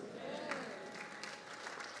peace.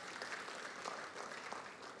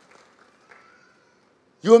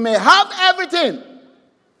 You may have everything,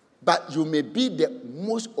 but you may be the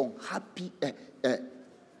most unhappy,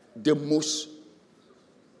 the most,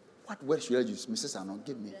 what word should I use? Mrs. Anon,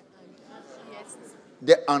 give me.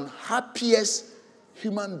 The unhappiest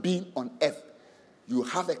human being on earth. You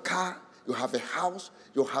have a car, you have a house,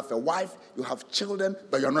 you have a wife, you have children,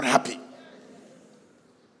 but you're not happy.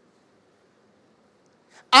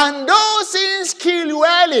 And those things kill you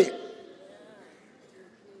early.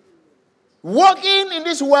 Walking in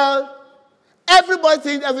this world, everybody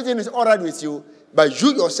thinks everything is all right with you, but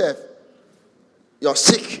you yourself, you're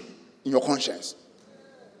sick in your conscience.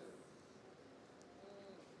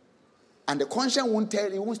 And the conscience won't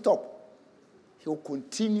tell you, won't stop. He'll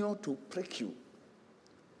continue to prick you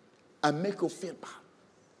and make you feel bad.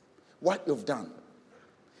 What you've done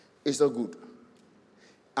is not good.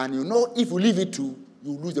 And you know if you leave it to,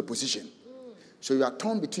 you lose the position. So you are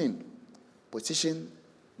torn between position,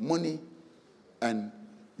 money, and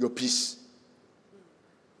your peace.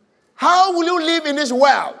 How will you live in this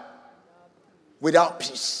world without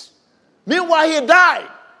peace? Meanwhile, he died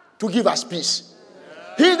to give us peace.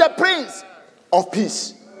 He is the Prince of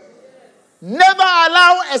Peace. Never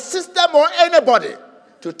allow a system or anybody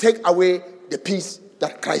to take away the peace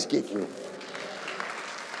that Christ gave you.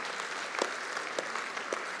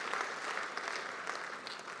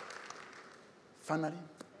 Finally,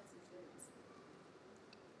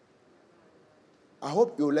 I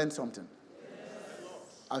hope you learned something.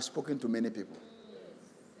 I've spoken to many people.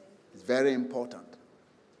 It's very important.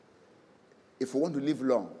 If we want to live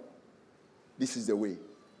long, this is the way.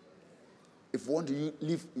 If we want to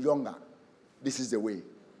live younger, this is the way.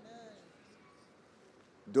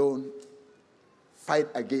 Don't fight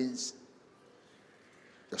against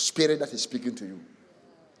the spirit that is speaking to you.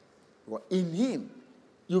 Well, in him,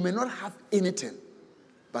 you may not have anything,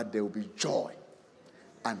 but there will be joy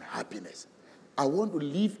and happiness. I want to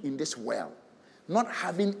live in this world, not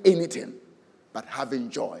having anything, but having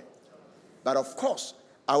joy. But of course,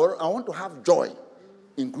 I want to have joy,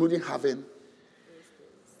 including having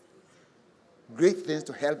great things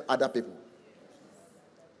to help other people.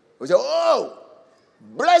 We say, oh,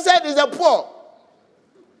 blessed is the poor.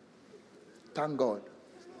 Thank God.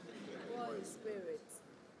 Poor in spirit.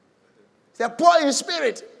 Say, poor in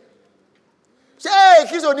spirit. Say,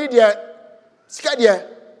 kids don't need yet. Scared yet.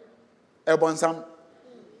 Ebonsam.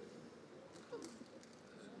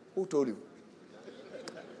 Who told you?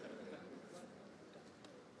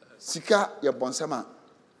 Sika ya bonsama.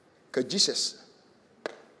 Ka Jesus.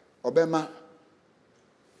 Obema.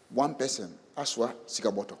 One person. Aswa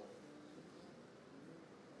sika bottle.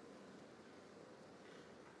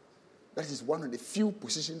 That is one of the few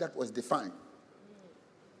positions that was defined.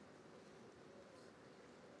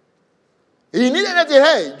 He needed anything.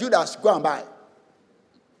 Hey, Judas, go and buy.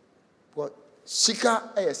 But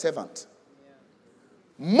Sika is a servant.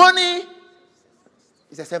 Money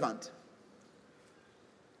is a servant.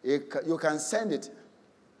 You can send it.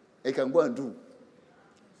 You can go and do.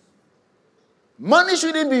 Money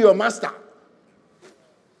shouldn't be your master.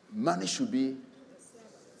 Money should be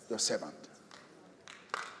your servant.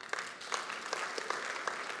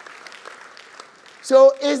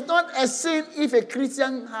 So it's not a sin if a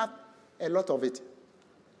Christian have a lot of it.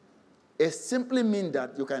 It simply means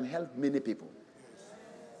that you can help many people.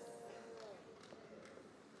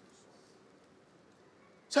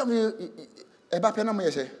 Some of you,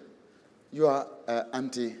 you are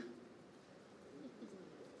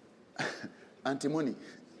anti-money.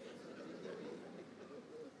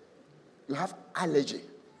 You have allergy.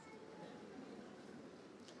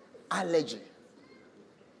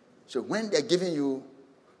 So when they're giving you,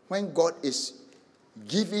 when God is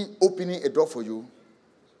opening a door for you,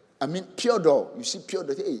 I mean pure door. You see pure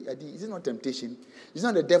door. Hey, is it not temptation? It's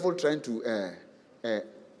not the devil trying to,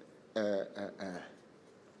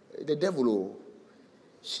 the devil,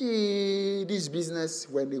 this business,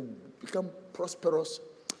 when they become prosperous,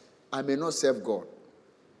 I may not serve God.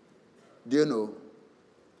 Do you know?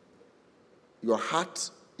 Your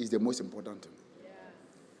heart is the most important thing.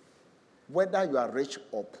 Whether you are rich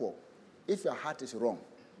or poor, if your heart is wrong,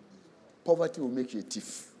 poverty will make you a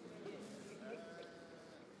thief.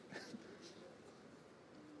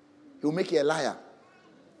 He will make you a liar.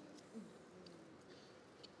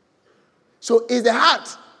 So it's the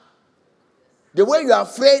heart. The way you are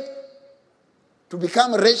afraid to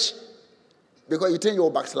become rich because you think you will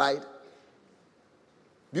backslide.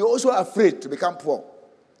 Be also afraid to become poor.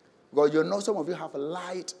 Because you know some of you have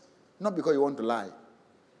lied, not because you want to lie.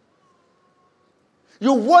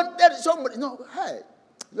 You wanted somebody, no, hey,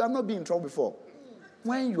 you have not been in trouble before.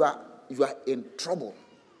 When you are in trouble,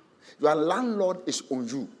 your landlord is on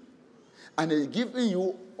you and is giving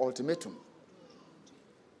you ultimatum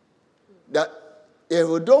that if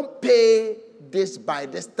you don't pay this by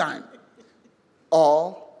this time,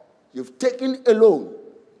 or you've taken a loan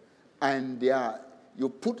and you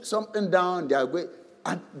put something down, they are going,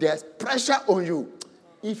 and there's pressure on you.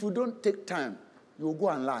 If you don't take time, you will go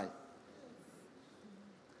and lie.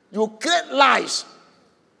 You create lies.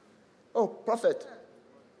 Oh, prophet.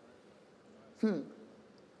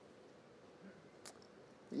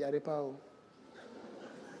 Yarepao.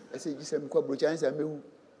 I say, you say, I'm quite brutal. I'm me.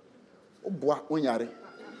 Oh, boy, unyare.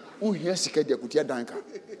 Unhia sika de kutia danka.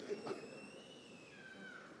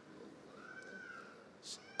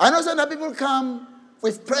 I know some people come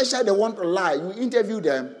with pressure. They want to lie. You interview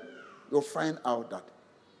them, you'll find out that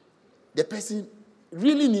the person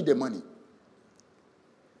really need the money.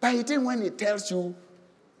 But you think when he tells you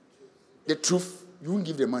the truth, you won't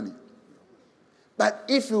give the money. But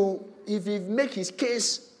if you make his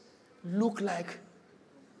case look like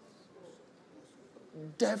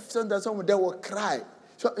deaf, someone they will cry.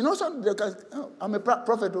 So some I'm a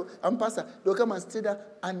prophet, I'm a pastor. They'll come and stay there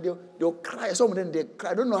and they'll cry. Some of them they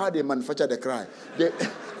cry. I don't know how they manufacture the cry.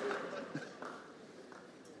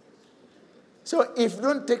 So if you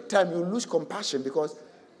don't take time, you lose compassion because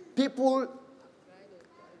people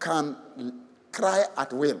can cry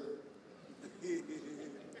at will.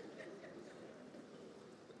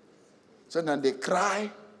 So then they cry,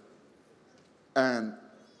 and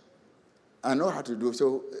I know how to do.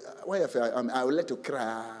 So when I will let you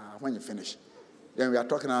cry when you finish. Then we are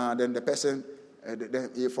talking, then the person,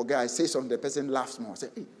 then you forget, I say something, the person laughs more. Say,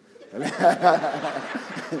 hey.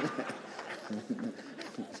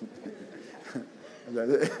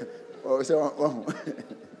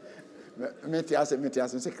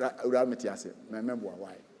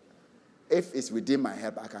 If it's within my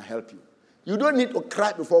help, I can help you. You don't need to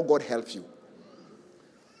cry before God helps you.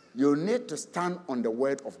 You need to stand on the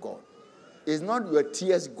word of God. It's not your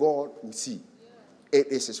tears God will see. It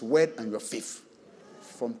is his word and your faith.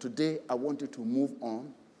 From today, I want you to move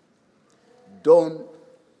on. Don't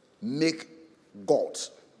make gods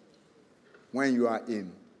when you are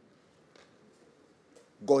in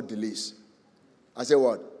God delays. I say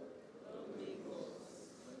what?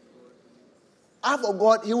 After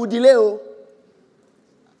God, he will delay.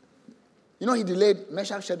 He delayed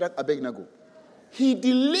Meshach, Shadrach, Abednego. He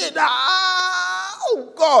delayed,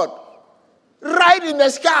 God, right in the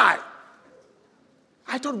sky.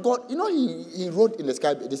 I thought God, he wrote in the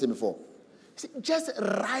sky this before. See, just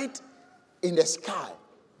right in the sky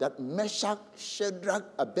that Meshach, Shadrach,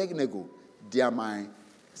 Abednego, they are my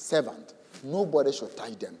servant. Nobody should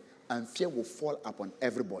touch them, and fear will fall upon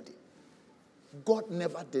everybody. God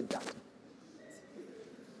never did that.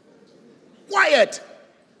 Quiet.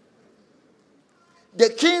 The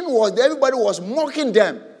king everybody was mocking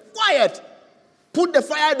them. Quiet. Put the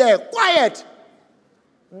fire there. Quiet.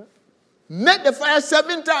 Make the fire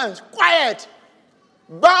 7 times. Quiet.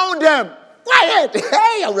 Bound them. Quiet.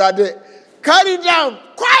 Hey, brother. Carry down.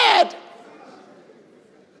 Quiet.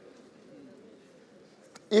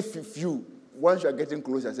 If you, once you are getting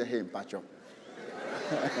closer, say, hey, Pacho.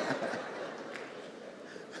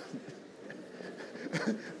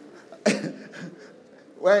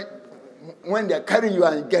 When they're carrying you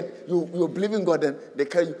and you believe in God, then they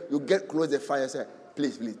carry you, you get close to the fire, say,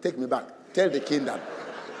 please, take me back. Tell the king that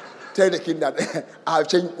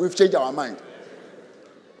we've changed our mind.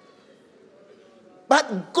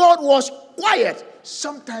 But God was quiet.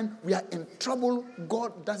 Sometimes we are in trouble.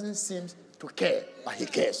 God doesn't seem to care, but he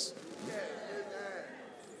cares.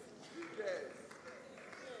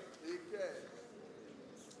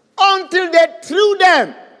 Until they threw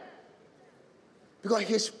them. Because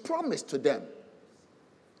his promise to them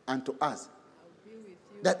and to us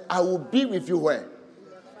that I will be with you where?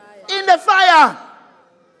 In the fire.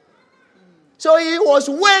 So he was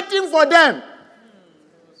waiting for them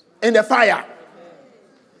in the fire.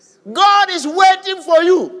 God is waiting for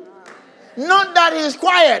you. Not that he's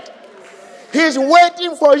quiet. He's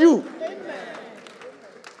waiting for you.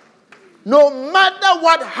 No matter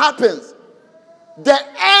what happens, the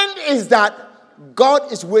end is that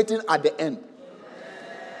God is waiting at the end.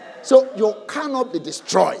 So you cannot be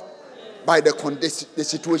destroyed by the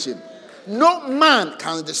situation. No man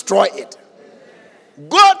can destroy it.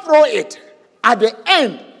 Go through it. At the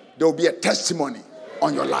end, there will be a testimony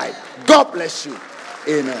on your life. God bless you.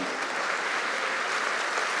 Amen.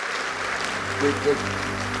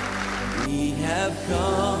 We have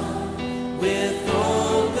come with all